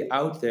really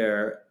out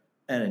there,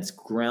 and it's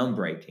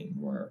groundbreaking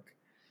work.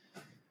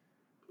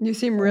 You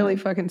seem really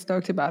fucking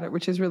stoked about it,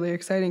 which is really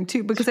exciting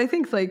too, because I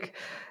think like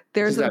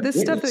there's this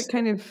stuff that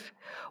kind of,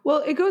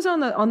 it goes on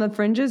the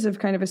fringes of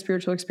kind of a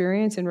spiritual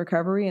experience and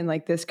recovery, and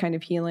like this kind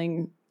of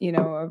healing,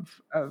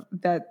 of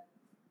that,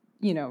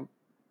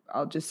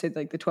 I'll just say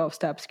like the 12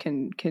 steps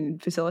can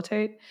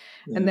facilitate.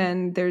 Yeah. And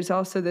then there's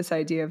also this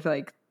idea of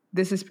like,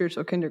 this is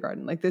spiritual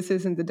kindergarten. Like this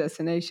isn't the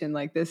destination.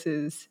 Like this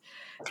is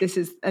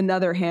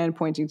another hand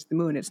pointing to the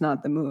moon. It's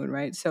not the moon,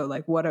 right? So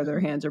like what other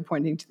hands are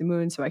pointing to the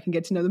moon so I can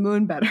get to know the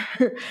moon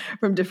better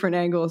from different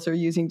angles or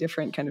using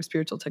different kind of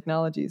spiritual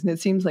technologies. And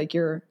it seems like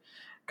you're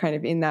kind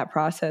of in that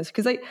process.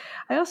 Because I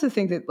also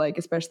think that like,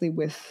 especially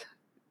with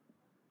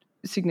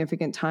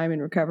significant time in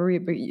recovery,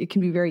 but it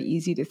can be very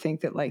easy to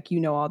think that like,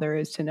 all there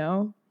is to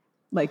know,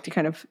 like to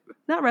kind of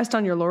not rest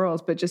on your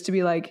laurels, but just to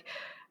be like,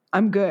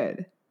 I'm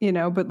good.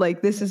 But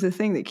like, this is the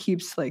thing that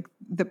keeps like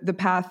the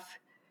path,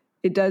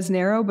 it does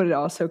narrow, but it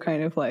also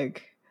kind of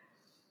like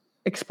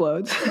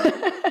explodes.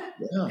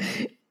 Yeah.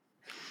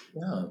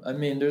 I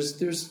mean,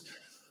 there's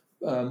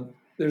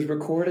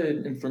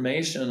recorded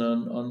information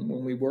on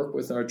when we work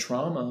with our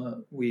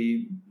trauma,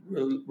 we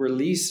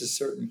release a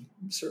certain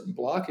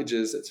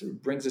blockages that sort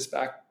of brings us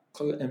back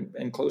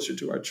and closer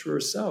to our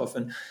truer self.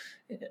 And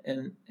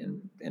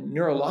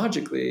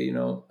neurologically,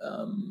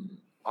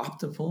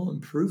 optimal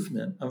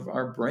improvement of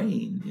our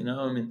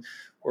brain,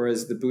 or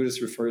as the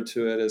Buddhists refer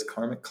to it as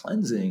karmic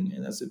cleansing,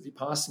 and that's what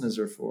Vipassanas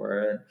are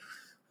for.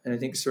 And I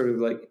think sort of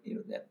like,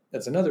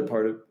 that's another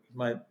part of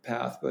my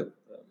path, but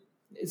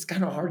it's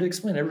kind of hard to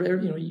explain.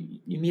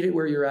 You meet it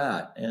where you're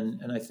at.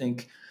 And I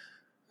think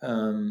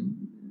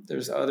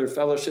there's other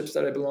fellowships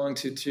that I belong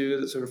to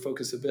too, that sort of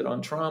focus a bit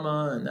on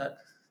trauma, and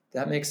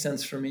that makes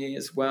sense for me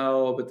as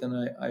well. But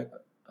then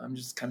I'm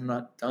just kind of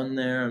not done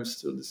there. I'm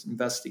still just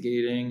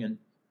investigating,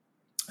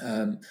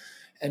 and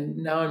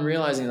now I'm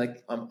realizing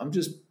like I'm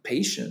just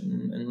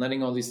patient and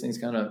letting all these things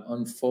kind of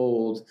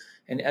unfold.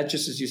 And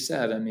just as you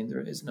said, I mean, there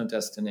is no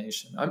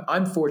destination.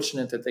 I'm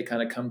fortunate that they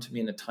kind of come to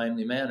me in a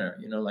timely manner.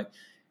 Like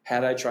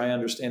had I tried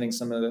understanding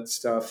some of that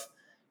stuff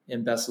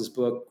in Bessel's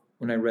book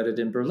when I read it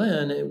in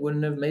Berlin, it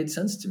wouldn't have made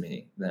sense to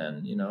me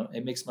then.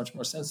 It makes much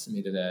more sense to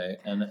me today,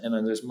 and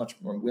there's much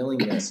more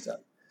willingness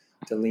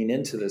to lean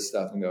into this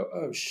stuff and go,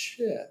 oh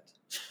shit.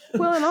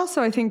 Well, and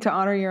also I think to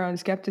honor your own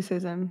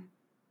skepticism.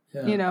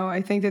 Yeah.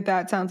 I think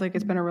that sounds like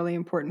it's been a really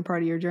important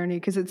part of your journey,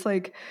 because it's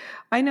like,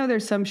 I know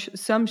there's some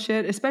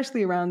shit,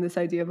 especially around this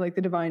idea of like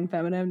the divine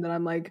feminine, that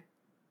I'm like,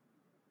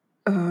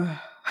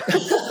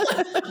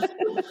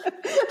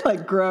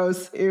 Like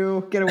gross,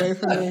 ew, get away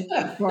from me.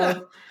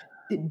 Or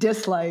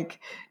dislike,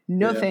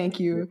 no thank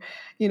you.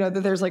 You know,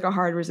 that there's like a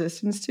hard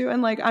resistance to.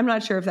 And like, I'm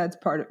not sure if that's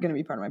going to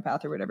be part of my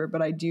path or whatever,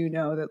 but I do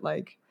know that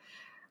like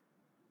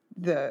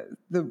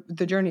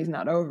the journey's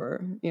not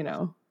over, you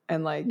know,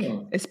 and like,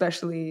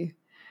 especially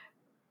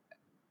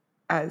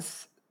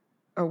as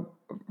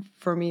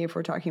for me, if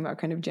we're talking about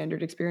kind of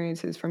gendered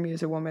experiences, for me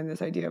as a woman,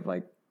 this idea of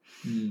like,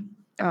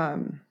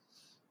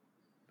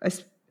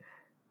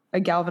 a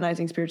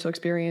galvanizing spiritual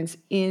experience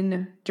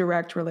in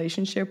direct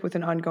relationship with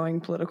an ongoing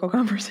political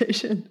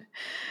conversation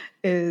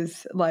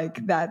is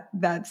like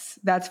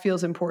that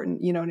feels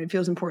important, you know, and it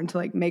feels important to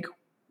like make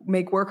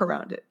work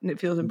around it. And it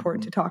feels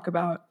important to talk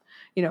about,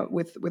 you know,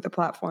 with a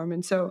platform.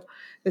 And so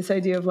this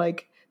idea of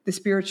like the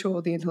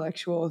spiritual, the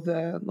intellectual,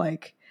 the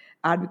like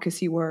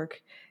advocacy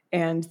work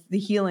and the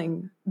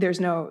healing, there's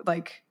not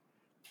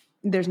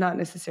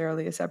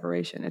necessarily a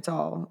separation. It's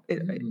all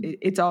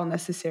it's all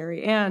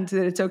necessary, and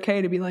that it's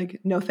okay to be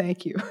like, no,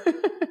 thank you,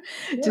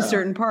 to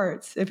certain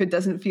parts if it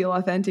doesn't feel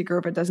authentic or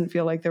if it doesn't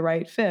feel like the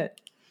right fit.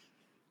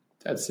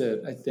 That's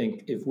it. I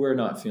think if we're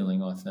not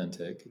feeling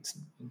authentic, it's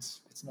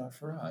not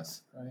for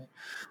us, right?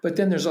 But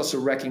then there's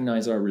also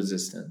recognize our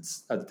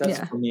resistance. That's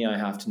for me. I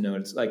have to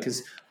notice, like,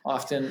 because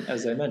often,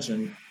 as I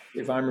mentioned,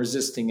 if I'm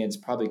resisting, it's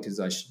probably because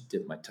I should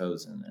dip my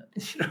toes in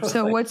it. You know?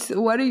 So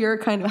what are your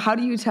kind of, how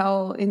do you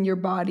tell in your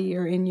body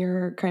or in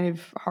your kind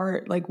of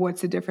heart, like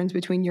what's the difference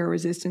between your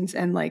resistance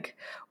and like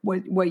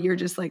what you're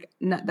just like,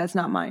 that's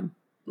not mine.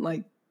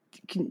 Like,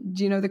 do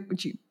you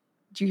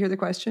hear the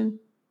question?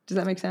 Does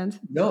that make sense?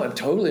 No, it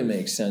totally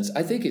makes sense.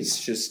 I think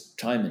it's just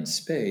time and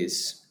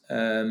space.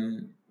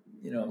 You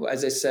know,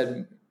 as I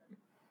said,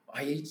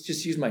 I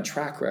just used my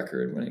track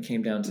record when it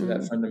came down to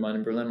that friend of mine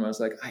in Berlin where I was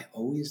like, I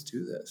always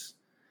do this.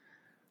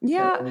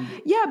 Yeah.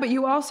 But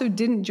you also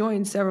didn't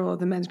join several of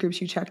the men's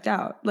groups you checked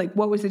out. Like,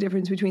 what was the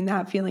difference between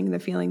that feeling and the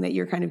feeling that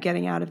you're kind of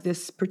getting out of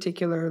this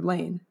particular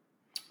lane?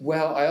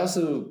 Well, I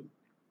also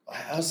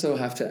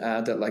have to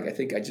add that, like, I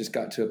think I just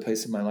got to a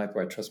place in my life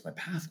where I trust my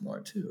path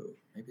more too.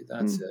 Maybe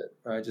that's it.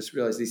 Where I just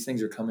realized these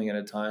things are coming at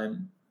a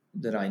time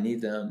that I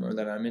need them or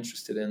that I'm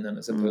interested in them,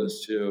 as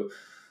opposed to,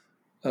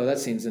 oh, that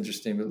seems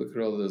interesting, but look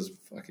at all those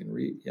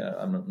fucking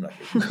I'm not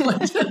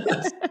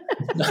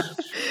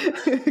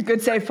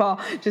Good save,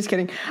 Paul. Just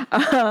kidding.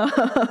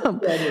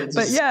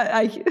 But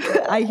yeah,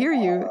 I hear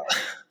you.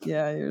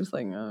 Yeah, you're just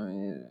like,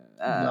 oh,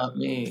 not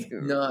me.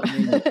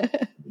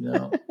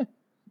 No,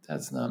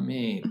 that's not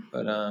me.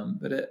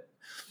 But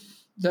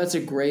that's a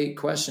great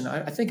question.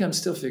 I think I'm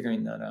still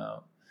figuring that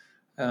out.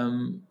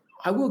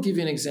 I will give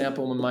you an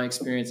example in my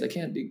experience. I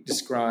can't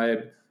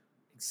describe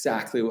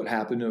exactly what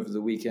happened over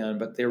the weekend,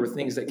 but there were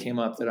things that came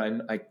up that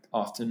I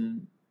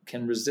often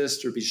can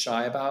resist or be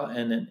shy about,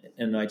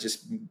 and I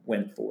just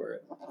went for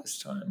it. This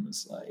time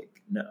was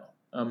like, no.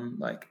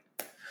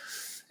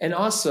 And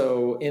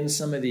also in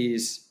some of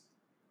these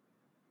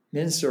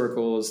men's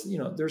circles, you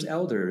know, there's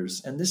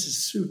elders, and this is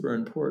super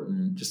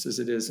important, just as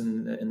it is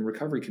in the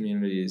recovery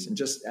communities, and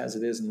just as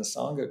it is in the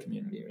Sangha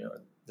community. You know,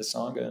 the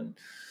Sangha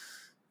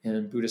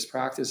and Buddhist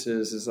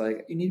practices is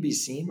like, you need to be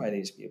seen by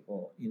these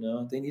people. You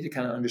know, they need to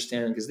kind of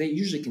understand, because they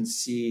usually can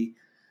see,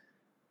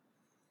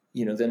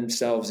 you know,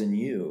 themselves in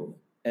you.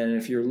 And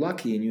if you're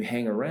lucky and you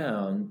hang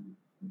around,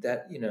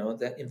 that, you know,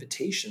 that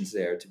invitation's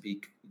there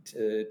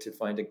to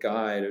find a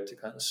guide or to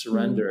kind of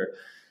surrender.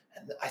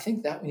 And I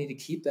think that we need to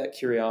keep that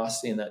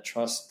curiosity and that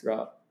trust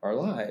throughout our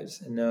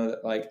lives, and know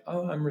that, like,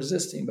 oh, I'm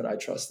resisting, but I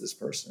trust this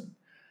person.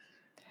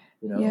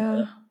 You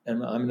know,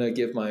 and I'm going to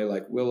give my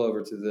like will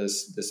over to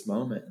this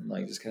moment and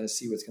like just kind of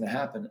see what's going to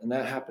happen. And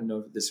that happened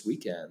over this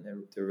weekend.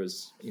 There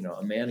was, you know,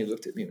 a man who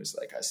looked at me and was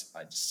like,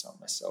 I just saw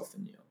myself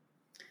in you.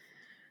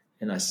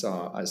 And I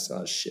saw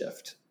a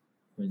shift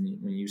when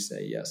you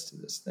say yes to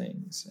these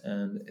things,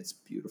 and it's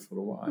beautiful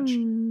to watch.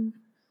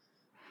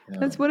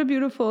 That's what a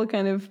beautiful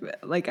kind of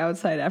like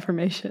outside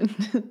affirmation.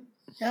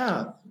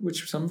 Yeah,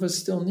 which some of us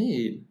still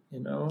need,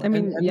 you know. I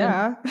mean,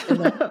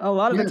 a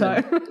lot of the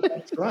time.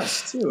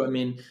 Trust too. I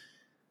mean,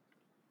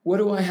 what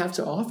do I have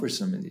to offer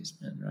some of these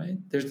men? Right?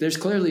 There's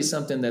clearly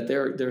something that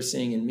they're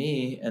seeing in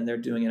me, and they're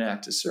doing an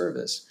act of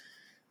service.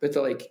 But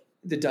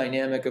the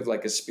dynamic of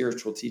like a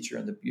spiritual teacher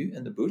in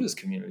the Buddhist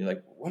community,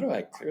 like, what do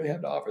I clearly have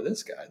to offer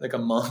this guy? Like a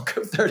monk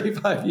of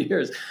 35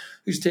 years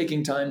who's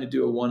taking time to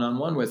do a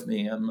one-on-one with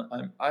me. I'm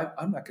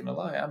not going to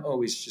lie. I'm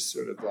always just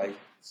sort of like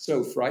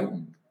so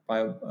frightened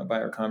by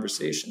our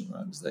conversation.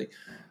 I was like,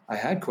 I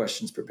had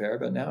questions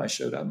prepared, but now I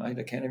showed up. I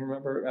can't even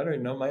remember. I don't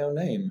even know my own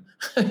name.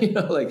 You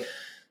know, like,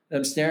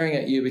 I'm staring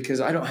at you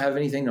because I don't have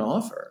anything to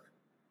offer.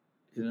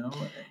 You know?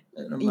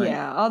 And I'm like,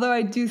 although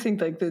I do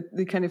think like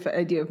the kind of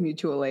idea of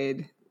mutual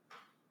aid,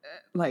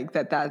 like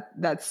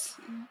that's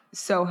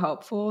so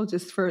helpful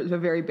just for the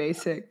very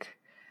basic,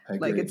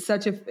 like it's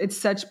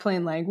such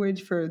plain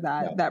language for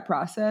that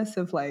process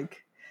of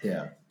like,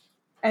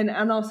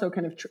 and also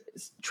kind of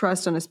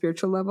trust on a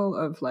spiritual level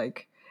of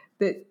like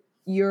that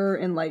your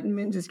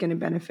enlightenment is going to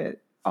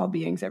benefit all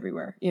beings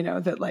everywhere, you know,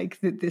 that like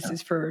that this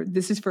is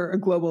for a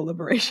global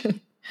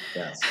liberation.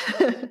 Yes.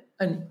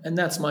 And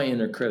that's my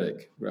inner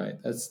critic,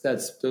 right? That's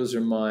what's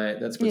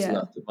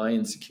left of my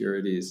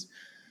insecurities.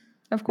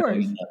 Of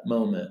course. In that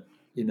moment,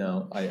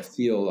 I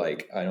feel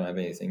like I don't have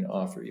anything to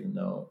offer, even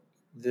though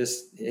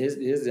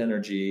his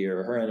energy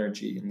or her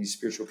energy in these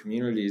spiritual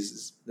communities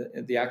is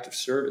the act of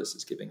service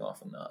is giving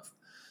off enough.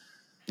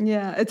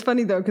 Yeah, it's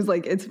funny though, because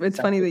like it's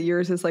funny that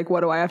yours is like,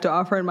 what do I have to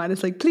offer, and mine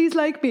is like, please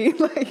like me,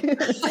 like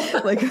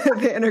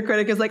the inner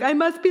critic is like, I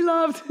must be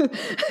loved,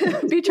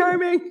 be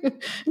charming,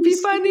 be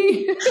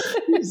funny,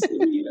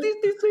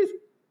 please.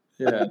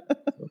 Yeah,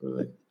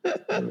 totally.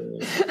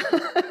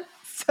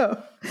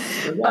 So,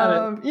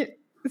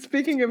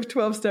 speaking of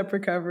 12-step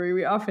recovery,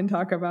 we often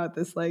talk about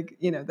this, like,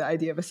 the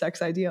idea of a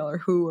sex ideal, or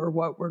who or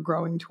what we're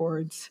growing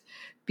towards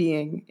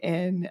being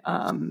in,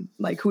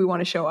 like who we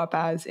want to show up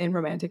as in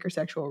romantic or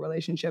sexual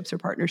relationships or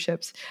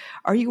partnerships.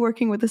 Are you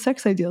working with a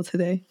sex ideal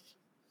today?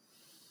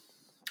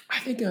 I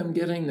think I'm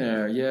getting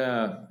there.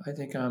 Yeah, I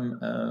think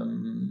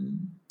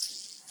I'm.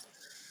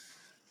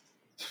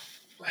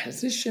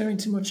 Is this sharing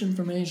too much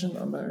information?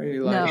 I'm not really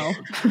like.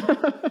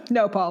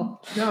 No,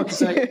 Paul. No,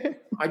 because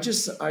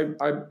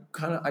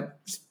I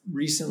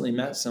recently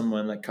met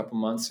someone a couple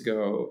months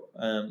ago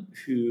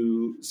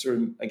who sort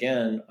of,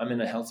 again, I'm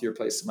in a healthier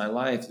place in my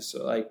life,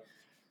 so like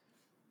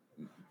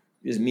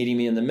is meeting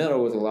me in the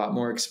middle with a lot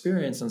more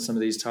experience on some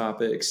of these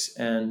topics,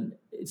 and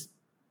it's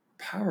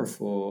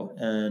powerful,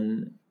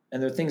 and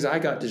there are things I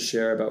got to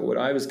share about what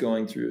I was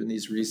going through in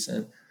these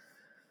recent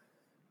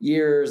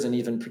years and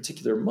even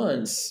particular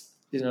months.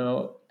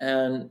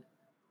 And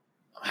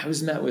I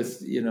was met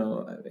with,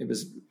 it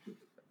was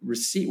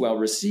well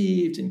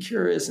received and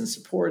curious and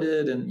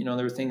supported. And, there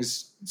were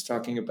things it's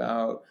talking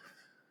about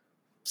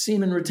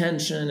semen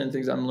retention and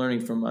things I'm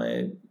learning from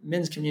my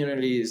men's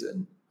communities.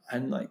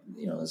 And like,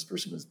 this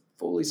person was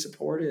fully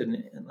supported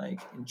and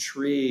like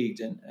intrigued.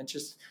 And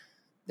just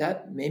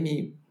that made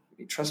me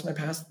trust my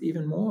past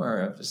even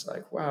more. I'm just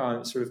like, wow,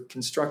 I'm sort of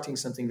constructing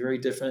something very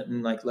different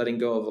and like letting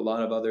go of a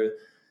lot of other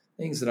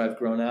things that I've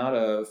grown out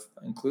of,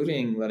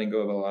 including letting go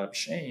of a lot of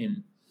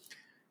shame.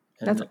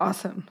 And, that's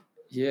awesome.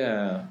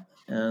 Yeah.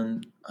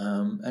 And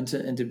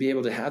to be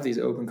able to have these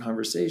open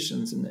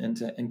conversations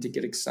and to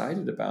get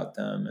excited about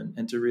them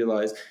and to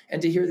realize,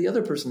 and to hear the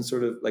other person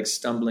sort of like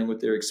stumbling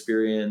with their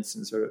experience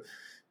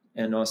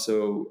and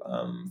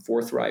also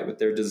forthright with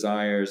their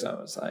desires. I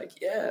was like,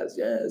 yes.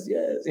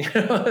 It's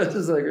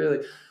just like really,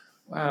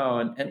 wow.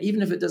 And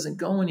even if it doesn't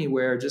go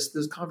anywhere, just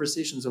those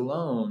conversations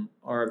alone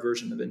are a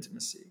version of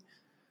intimacy.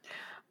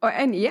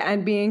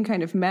 And being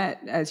kind of met,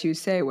 as you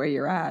say, where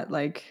you're at,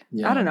 like,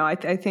 I don't know. I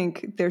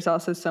think there's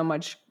also so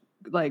much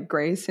like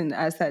grace, and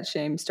as that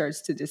shame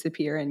starts to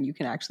disappear and you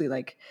can actually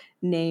like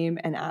name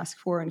and ask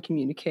for and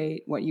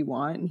communicate what you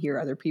want and hear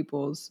other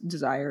people's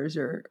desires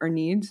or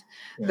needs,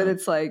 that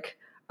it's like,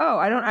 oh,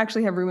 I don't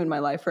actually have room in my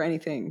life for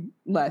anything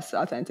less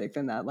authentic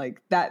than that.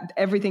 Like that,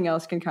 everything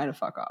else can kind of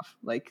fuck off.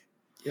 Like,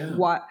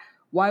 why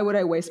would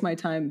I waste my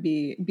time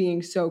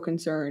being so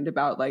concerned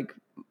about like,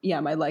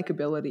 my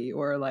likability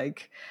or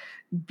like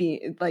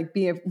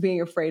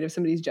being afraid of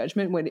somebody's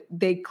judgment when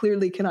they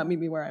clearly cannot meet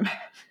me where I'm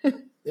at.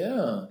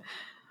 Yeah.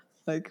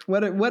 Like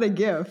what a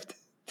gift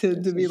to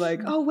be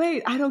like, oh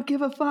wait, I don't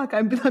give a fuck.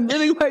 I'm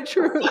living my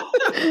truth.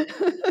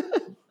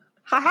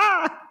 Ha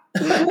ha.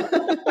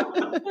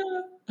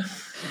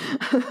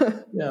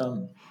 Yeah.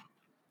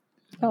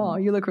 Oh,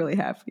 you look really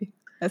happy.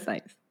 That's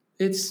nice.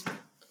 It's,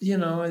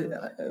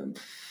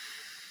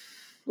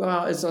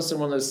 well, it's also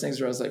one of those things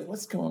where I was like,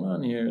 what's going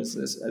on here? Is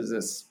this,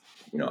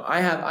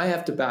 I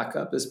have to back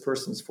up. This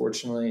person's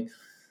fortunately,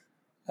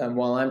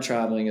 while I'm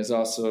traveling, is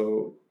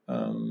also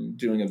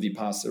doing a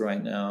Vipassana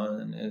right now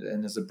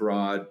and is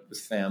abroad with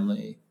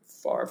family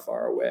far,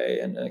 far away.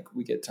 And like,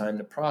 we get time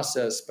to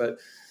process, but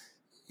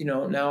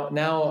now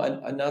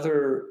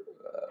another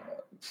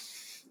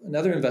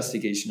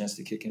investigation has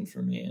to kick in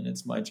for me. And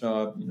it's my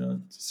job,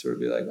 to sort of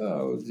be like,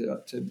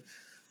 to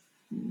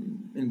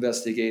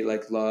investigate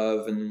like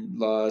love and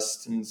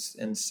lust and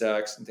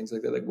sex and things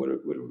like that. Like what have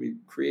we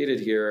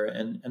created here?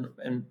 And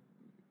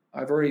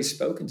I've already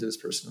spoken to this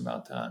person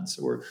about that. And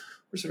so we're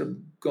sort of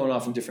going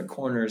off in different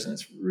corners, and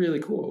it's really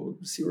cool. We'll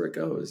see where it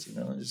goes,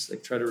 and just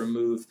like try to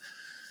remove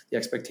the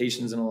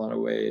expectations in a lot of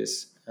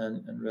ways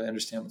and really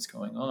understand what's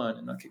going on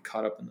and not get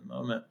caught up in the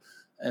moment.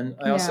 And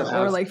I also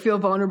have, or like feel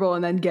vulnerable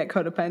and then get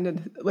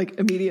codependent like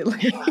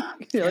immediately.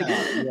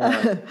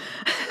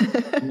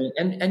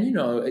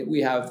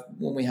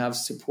 When we have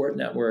support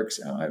networks,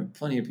 I have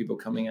plenty of people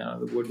coming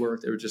out of the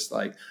woodwork. They were just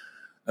like,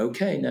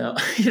 okay, now,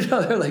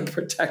 they're like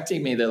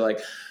protecting me. They're like,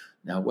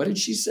 now what did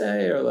she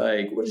say? Or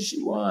like, what does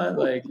she want?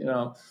 Like,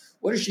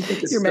 what does she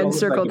think? Your men's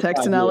circle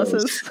text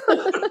analysis.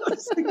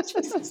 Like,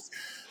 Jesus,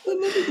 let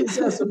me just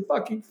have some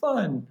fucking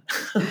fun.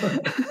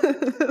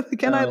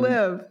 Can I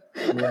live?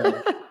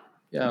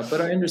 Yeah,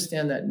 but I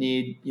understand that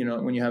need,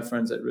 when you have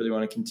friends that really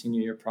want to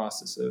continue your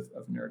process of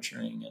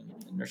nurturing and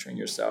nurturing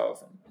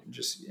yourself and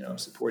just,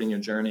 supporting your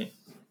journey.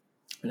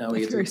 Now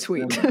That's very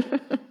sweet.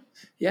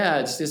 Yeah,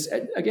 it's just,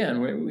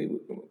 again,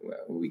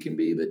 we can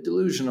be a bit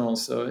delusional,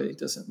 so it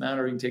doesn't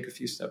matter. You can take a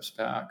few steps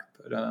back.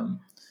 But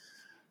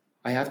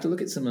I have to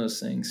look at some of those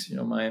things,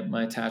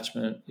 my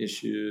attachment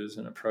issues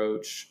and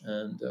approach,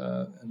 and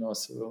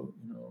also,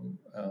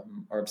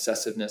 our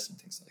obsessiveness and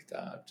things like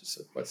that. Just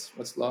like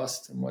what's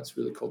lost and what's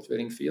really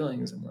cultivating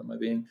feelings, and where am I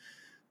being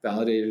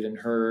validated and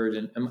heard,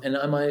 and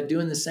am I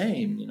doing the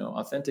same,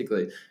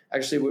 authentically?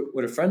 Actually,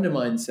 what a friend of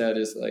mine said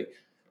is like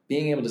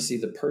being able to see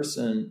the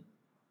person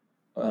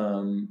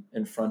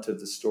in front of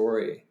the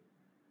story.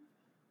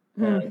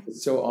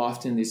 So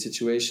often these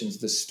situations,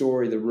 the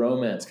story, the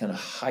romance kind of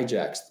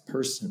hijacks the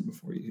person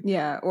before you.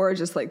 Yeah, or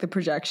just like the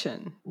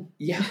projection.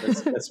 Yeah,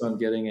 that's what I'm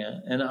getting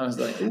at. And I was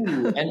like,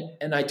 ooh,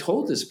 and I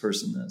told this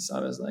person this. I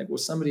was like, well,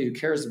 somebody who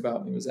cares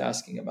about me was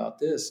asking about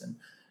this, and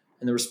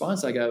the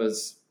response I got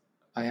was,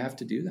 I have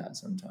to do that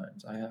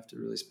sometimes. I have to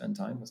really spend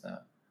time with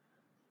that.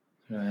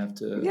 And I have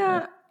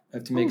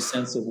to make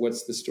sense of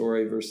what's the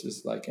story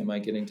versus like, am I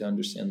getting to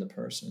understand the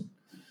person?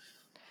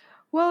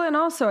 Well, and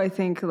also I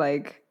think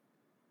like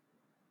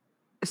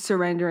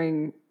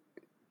surrendering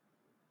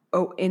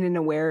in an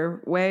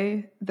aware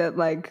way, that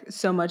like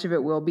so much of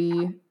it will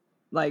be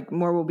like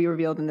more will be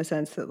revealed, in the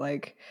sense that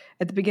like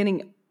at the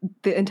beginning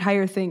the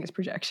entire thing is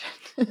projection.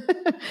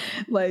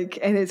 Like,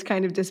 and it's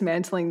kind of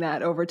dismantling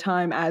that over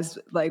time as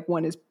like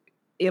one is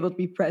able to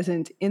be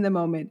present in the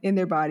moment, in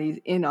their bodies,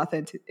 in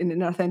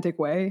an authentic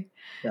way,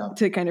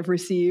 to kind of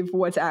receive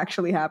what's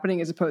actually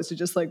happening, as opposed to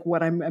just like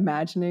what I'm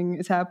imagining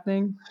is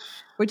happening,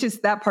 which is,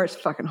 that part's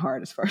fucking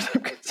hard as far as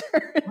I'm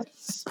concerned.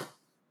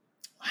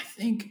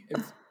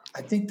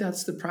 I think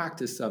that's the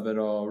practice of it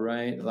all,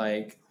 right?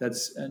 Like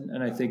that's,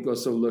 and I think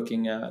also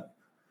looking at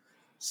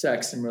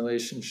sex and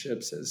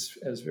relationships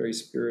as very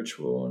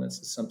spiritual, and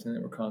it's something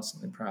that we're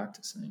constantly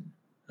practicing.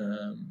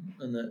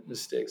 And that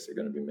mistakes are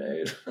going to be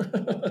made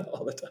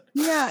all the time.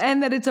 Yeah,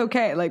 and that it's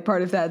okay. Like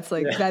part of that's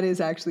like that is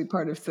actually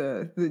part of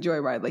the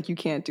joyride. Like you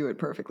can't do it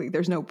perfectly.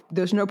 There's no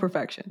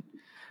perfection.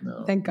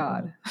 No, thank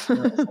God.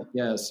 No.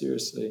 Yeah,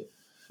 seriously.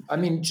 I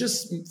mean,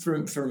 just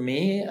for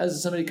me,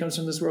 as somebody who comes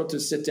from this world, to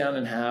sit down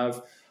and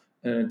have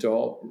an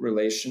adult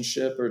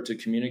relationship or to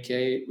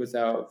communicate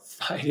without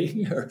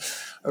fighting or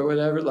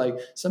whatever, like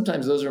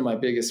sometimes those are my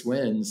biggest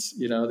wins.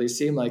 They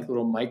seem like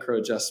little micro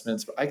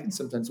adjustments, but I can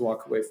sometimes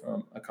walk away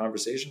from a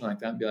conversation like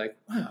that and be like,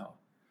 wow,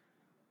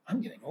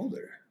 I'm getting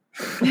older.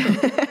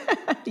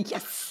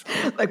 Yes.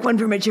 Like one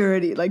for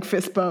maturity, like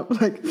fist bump,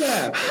 like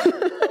yeah,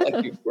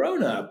 like you've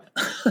grown up,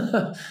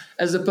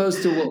 as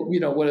opposed to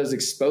what I was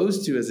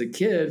exposed to as a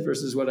kid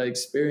versus what I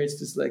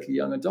experienced as like a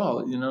young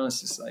adult.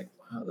 It's just like,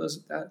 wow,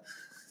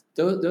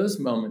 those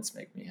moments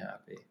make me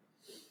happy.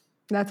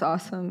 That's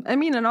awesome. I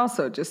mean, and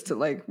also just to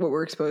like what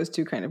we're exposed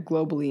to kind of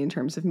globally in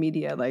terms of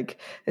media, like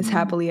this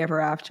happily ever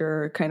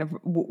after kind of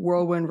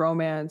whirlwind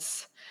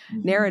romance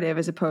narrative,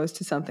 as opposed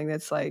to something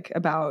that's like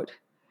about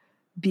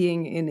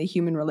being in a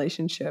human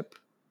relationship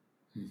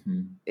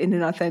in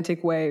an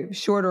authentic way,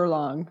 short or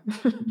long,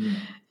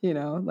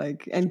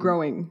 like, and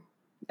growing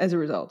as a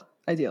result,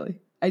 ideally.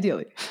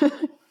 Ideally,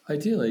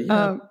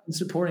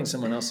 supporting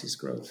someone else's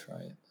growth,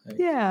 right?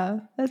 Yeah,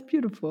 that's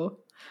beautiful.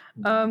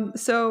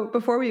 So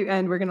before we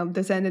end, we're going to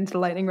descend into the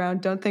lightning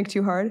round. Don't think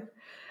too hard.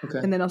 Okay.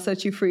 And then I'll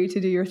set you free to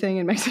do your thing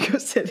in Mexico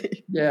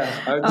City. Yeah.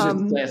 I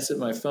just glanced at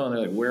my phone.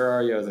 They're like, where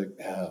are you? I was like,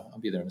 oh, I'll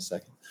be there in a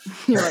second.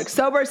 You're like,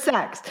 sober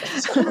sex.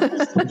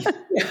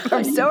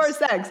 Or sober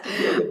sex.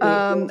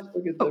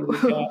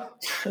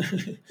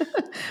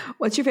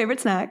 What's your favorite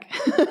snack?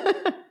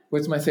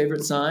 What's my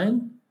favorite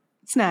sign?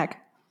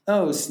 Snack.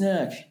 Oh,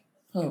 snack.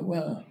 Oh,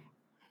 wow.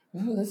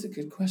 Oh, that's a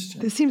good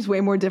question. This seems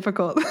way more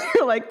difficult.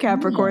 You're like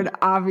Capricorn,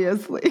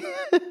 obviously.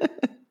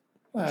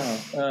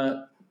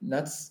 Wow.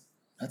 Nuts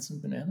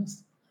and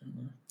bananas.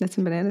 Nuts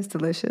and bananas,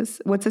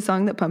 delicious. What's a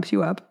song that pumps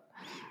you up?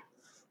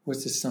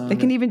 What's the song? It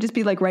can even just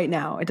be like right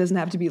now. It doesn't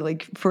have to be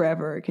like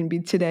forever. It can be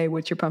today.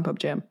 What's your pump up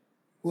jam?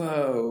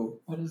 Whoa.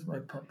 What is my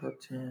pump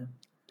up jam?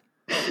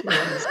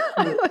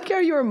 I like how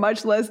you were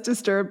much less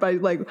disturbed by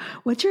like,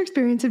 what's your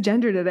experience of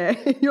gender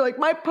today? You're like,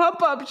 my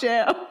pump up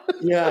jam.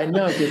 Yeah, I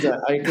know, because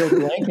I go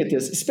blank at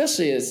this,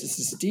 especially as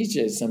this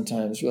DJ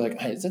sometimes. We're like,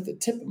 it's at the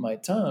tip of my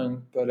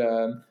tongue, but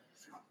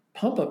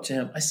pump up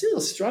jam. I still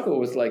struggle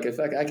with like, if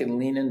I can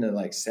lean into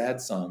like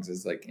sad songs,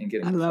 is like and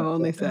getting. I love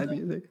only sad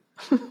music.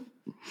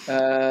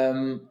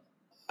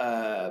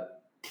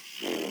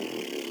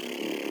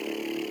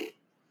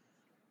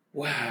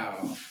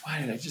 Wow.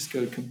 Why did I just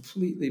go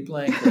completely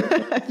blank?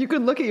 You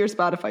could look at your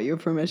Spotify. You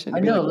have permission. I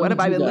know. Like, what have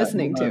I been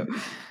listening to?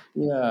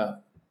 Yeah.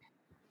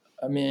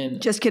 I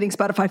mean. Just kidding,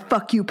 Spotify.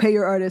 Fuck you. Pay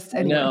your artists.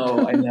 Anyway.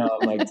 I know.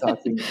 I'm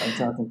talking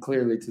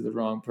clearly to the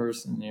wrong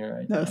person here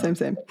right now. No,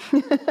 same.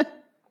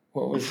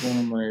 What was one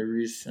of my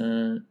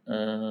recent...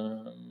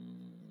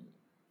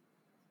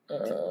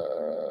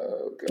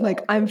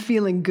 like, I'm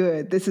feeling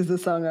good. This is the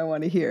song I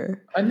want to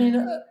hear. I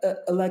mean,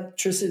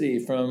 Electricity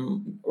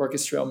from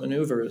Orchestral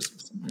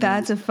Maneuvers.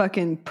 That's a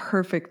fucking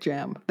perfect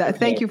jam. Okay.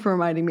 Thank you for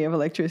reminding me of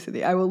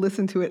Electricity. I will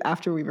listen to it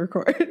after we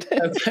record.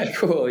 Okay,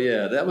 cool.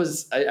 Yeah, that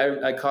was,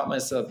 I caught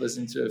myself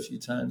listening to it a few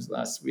times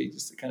last week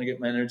just to kind of get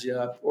my energy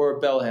up. Or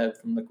Bellhead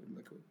from Liquid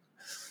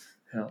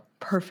Yeah.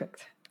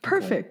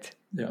 Perfect.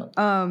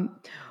 Yeah.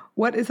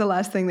 What is the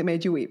last thing that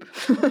made you weep?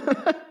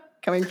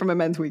 Coming from a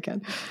men's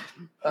weekend.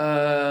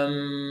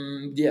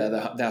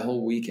 That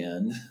whole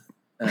weekend.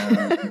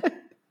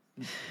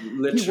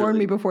 You warned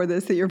me before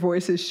this that your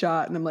voice is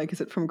shot, and I'm like,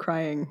 is it from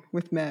crying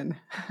with men?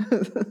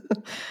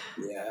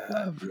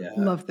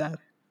 Love that.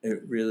 It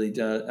really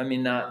does. I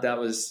mean, that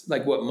was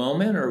like what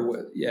moment or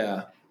what?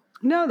 Yeah.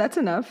 No, that's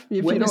enough.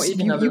 If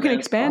you can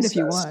expand if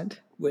you want.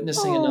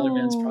 Witnessing another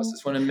man's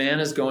process. When a man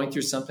is going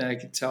through something, I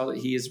can tell that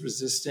he is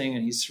resisting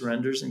and he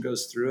surrenders and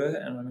goes through it.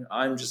 And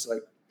I'm just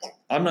like,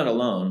 I'm not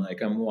alone.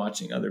 Like I'm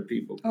watching other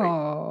people.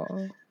 Oh,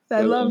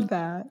 I love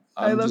that.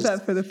 I love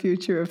that for the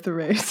future of the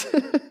race.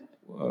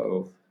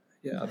 Whoa.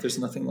 Yeah. There's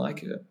nothing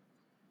like it.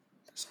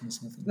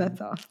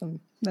 That's awesome.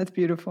 That's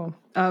beautiful.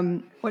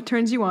 What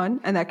turns you on?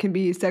 And that can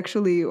be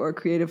sexually or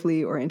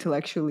creatively or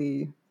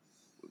intellectually.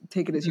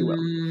 Take it as you will.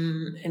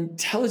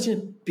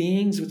 Intelligent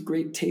beings with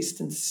great taste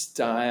and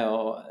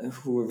style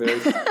who are very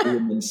free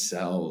in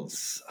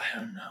themselves. I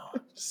don't know.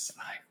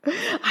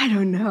 I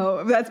don't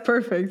know. That's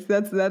perfect.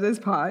 That is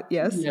hot.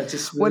 Yes. Yeah,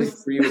 just really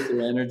free with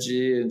their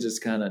energy and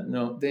just kind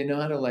of they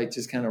know how to like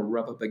just kind of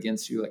rub up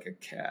against you like a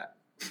cat.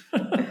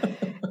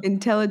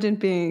 Intelligent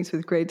beings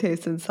with great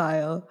taste and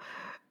style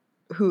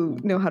who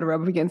know how to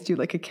rub up against you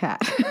like a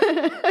cat.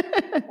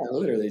 I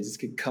literally just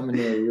could come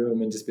into a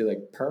room and just be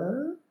like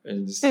purr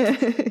and just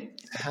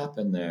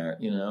happen there,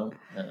 and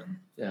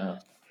yeah.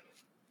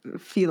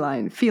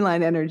 Feline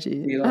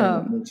energy.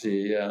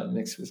 Energy, yeah,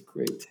 mixed with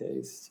great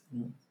taste.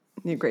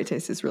 Yeah, great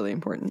taste is really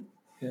important.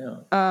 Yeah.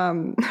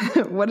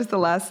 What is the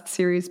last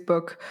series,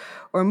 book,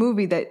 or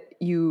movie that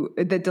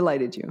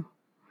delighted you?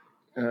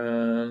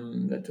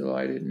 That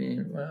delighted me.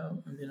 Wow.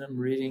 I mean, I'm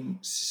reading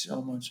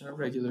so much on a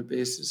regular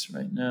basis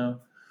right now.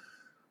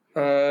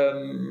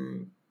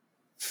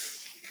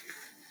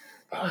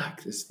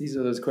 These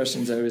are those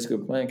questions I always go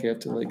blank. I have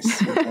to like. It's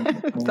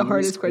the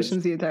hardest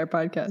questions the entire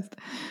podcast.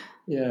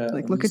 Yeah.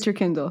 Like, look at your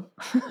Kindle.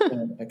 I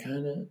am.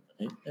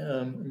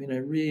 I mean, I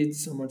read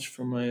so much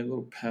from my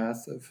little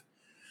path of.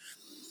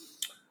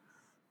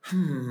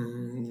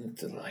 It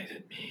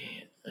delighted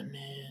me. I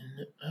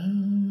mean,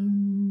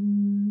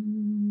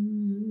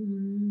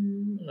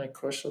 I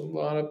crush a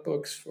lot of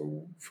books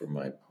for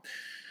my.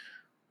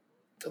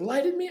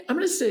 Delighted me. I'm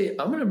going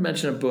to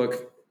mention a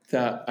book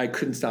that I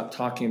couldn't stop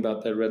talking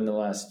about that I read in the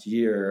last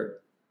year.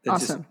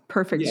 Awesome.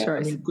 Perfect choice.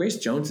 I mean, Grace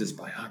Jones's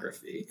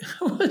biography.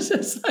 I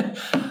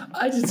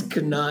just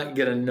could not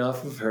get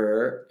enough of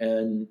her.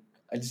 And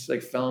I just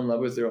like fell in love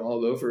with her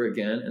all over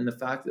again. And the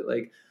fact that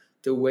like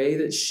the way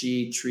that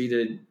she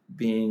treated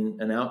being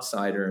an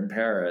outsider in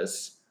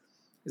Paris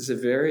is a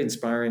very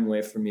inspiring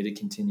way for me to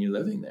continue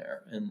living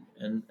there and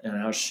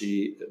how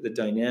the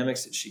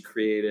dynamics that she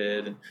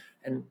created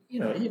and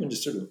even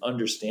just sort of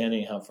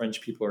understanding how French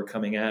people are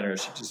coming at her,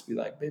 she'd just be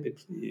like, "Baby,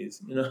 please,"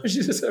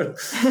 she just sort of.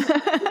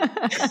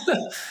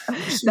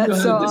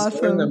 That's so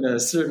awesome. Them in a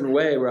certain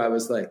way where I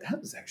was like, "That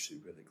was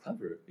actually really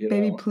clever."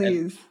 Baby,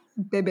 please,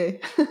 baby.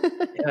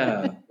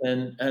 Yeah,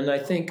 and I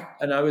think,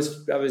 and I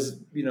was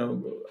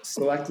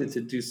selected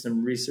to do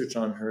some research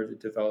on her to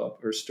develop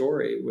her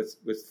story with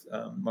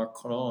Marc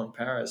Coron in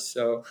Paris.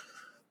 So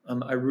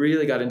I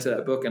really got into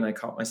that book, and I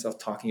caught myself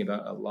talking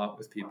about it a lot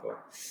with people.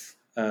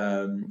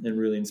 And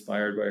really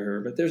inspired by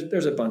her. But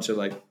there's a bunch of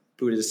like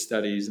Buddhist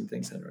studies and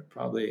things that are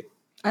probably.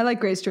 I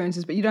like Grace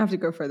Jones's, but you don't have to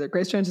go further.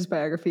 Grace Jones's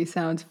biography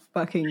sounds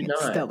fucking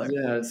stellar.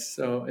 Yeah, it's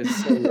so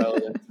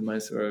relevant to my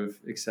sort of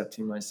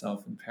accepting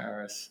myself in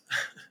Paris.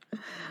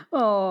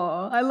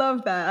 Oh, I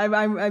love that.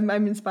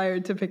 I'm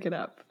inspired to pick it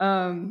up.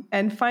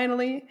 And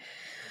finally,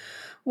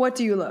 what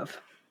do you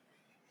love?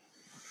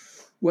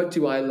 What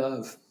do I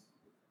love?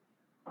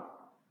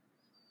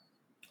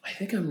 I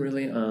think I'm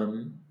really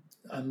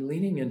I'm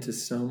leaning into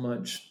so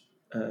much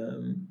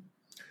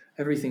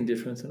everything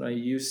different than I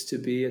used to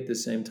be, at the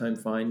same time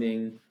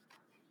finding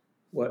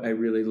what I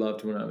really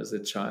loved when I was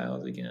a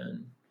child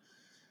again.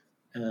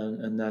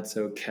 And that's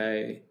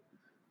okay.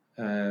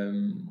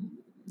 The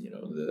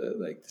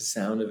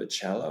sound of a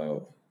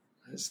cello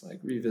has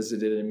like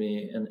revisited in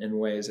me in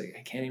ways I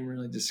can't even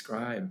really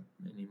describe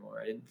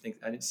anymore. I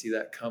didn't see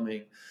that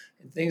coming.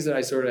 And things that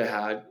I sort of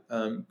had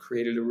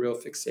created a real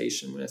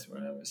fixation with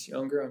when I was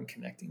younger, I'm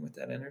connecting with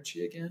that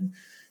energy again.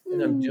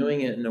 And I'm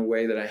doing it in a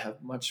way that I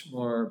have much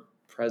more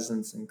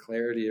presence and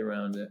clarity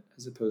around it,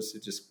 as opposed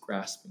to just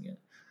grasping it.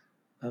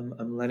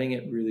 I'm letting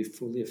it really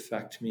fully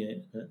affect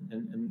me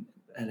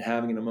and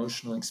having an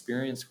emotional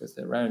experience with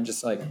it, rather than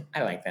just like,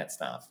 I like that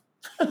stuff.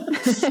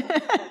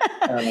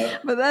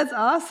 But that's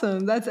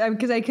awesome. That's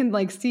because I can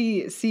like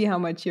see how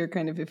much you're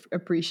kind of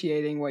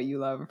appreciating what you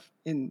love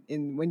in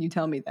when you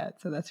tell me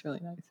that. So that's really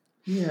nice.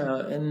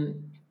 Yeah,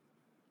 and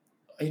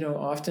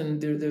often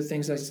there are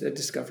things I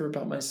discover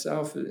about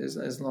myself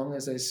as long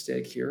as I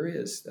stay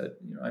curious that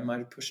I might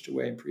have pushed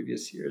away in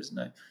previous years,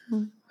 and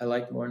I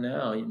like more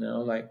now.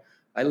 Like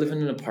I live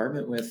in an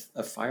apartment with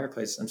a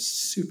fireplace. I'm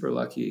super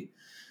lucky,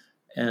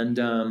 and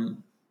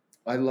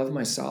I love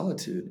my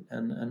solitude,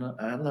 and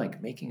I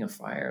like making a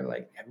fire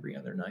like every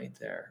other night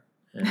there.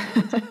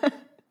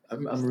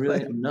 And I'm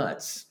really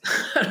nuts.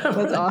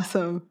 That's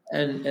awesome.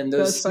 And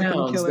those That's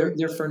sounds,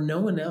 they're for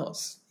no one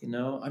else. You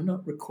know, I'm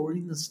not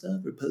recording the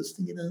stuff or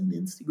posting it on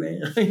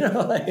Instagram. You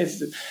know, like it's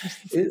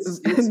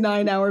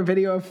 9-hour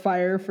video of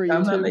fire for you.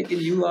 I'm not making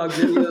U-log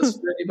videos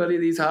for anybody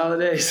these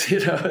holidays.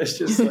 You know, it's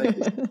just like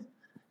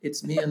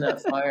it's me and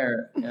that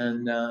fire.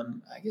 And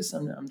I guess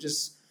I'm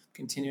just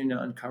continuing to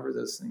uncover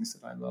those things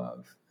that I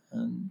love,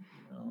 and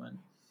and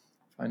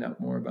find out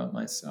more about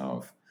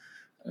myself.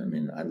 I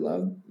mean, I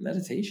love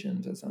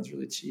meditation. That sounds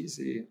really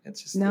cheesy.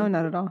 It's just not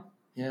at all.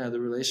 Yeah,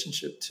 the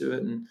relationship to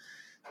it, and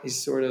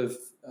these sort of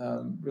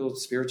real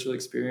spiritual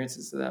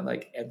experiences that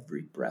like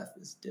every breath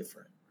is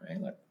different, right?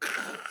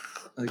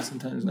 Like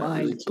sometimes that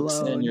really kicks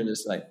in. You're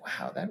just like,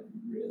 wow, that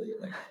really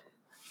like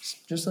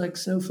just like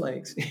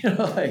snowflakes,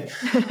 like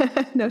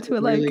no to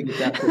a really like. get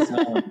that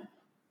sound.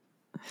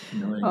 You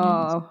know what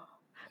I mean?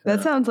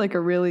 That sounds like a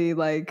really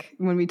like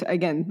when we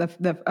again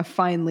a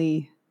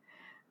finely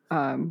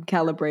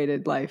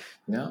calibrated life.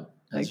 Yeah,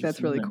 like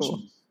that's really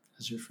cool.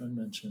 As your friend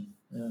mentioned,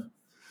 yeah.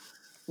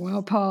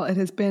 Well, Paul, it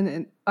has been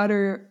an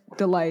utter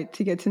delight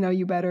to get to know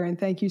you better, and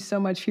thank you so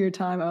much for your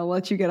time. I'll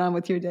let you get on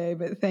with your day,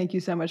 but thank you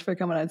so much for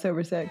coming on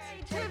Sober Sex.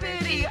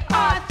 Creativity,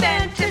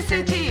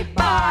 authenticity,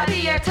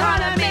 body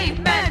autonomy,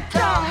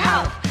 mental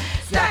health,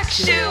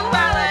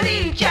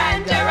 sexuality,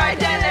 gender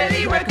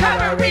identity,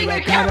 recovery,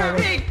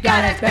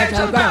 got a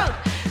spiritual growth,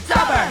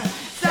 sober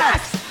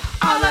sex,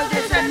 all of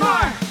this and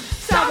more.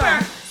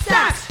 Sober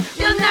sex,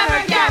 you'll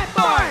never get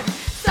bored.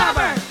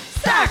 Sober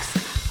sex,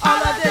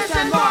 all of this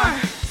and more.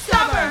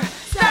 Sober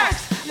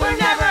sex, we're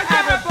never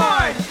ever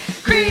bored.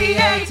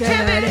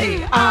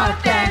 Creativity,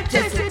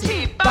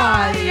 authenticity,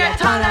 body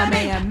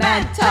autonomy, and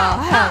mental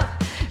health,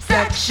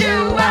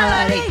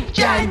 sexuality,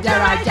 gender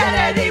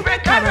identity,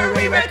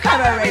 recovery,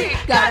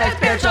 got a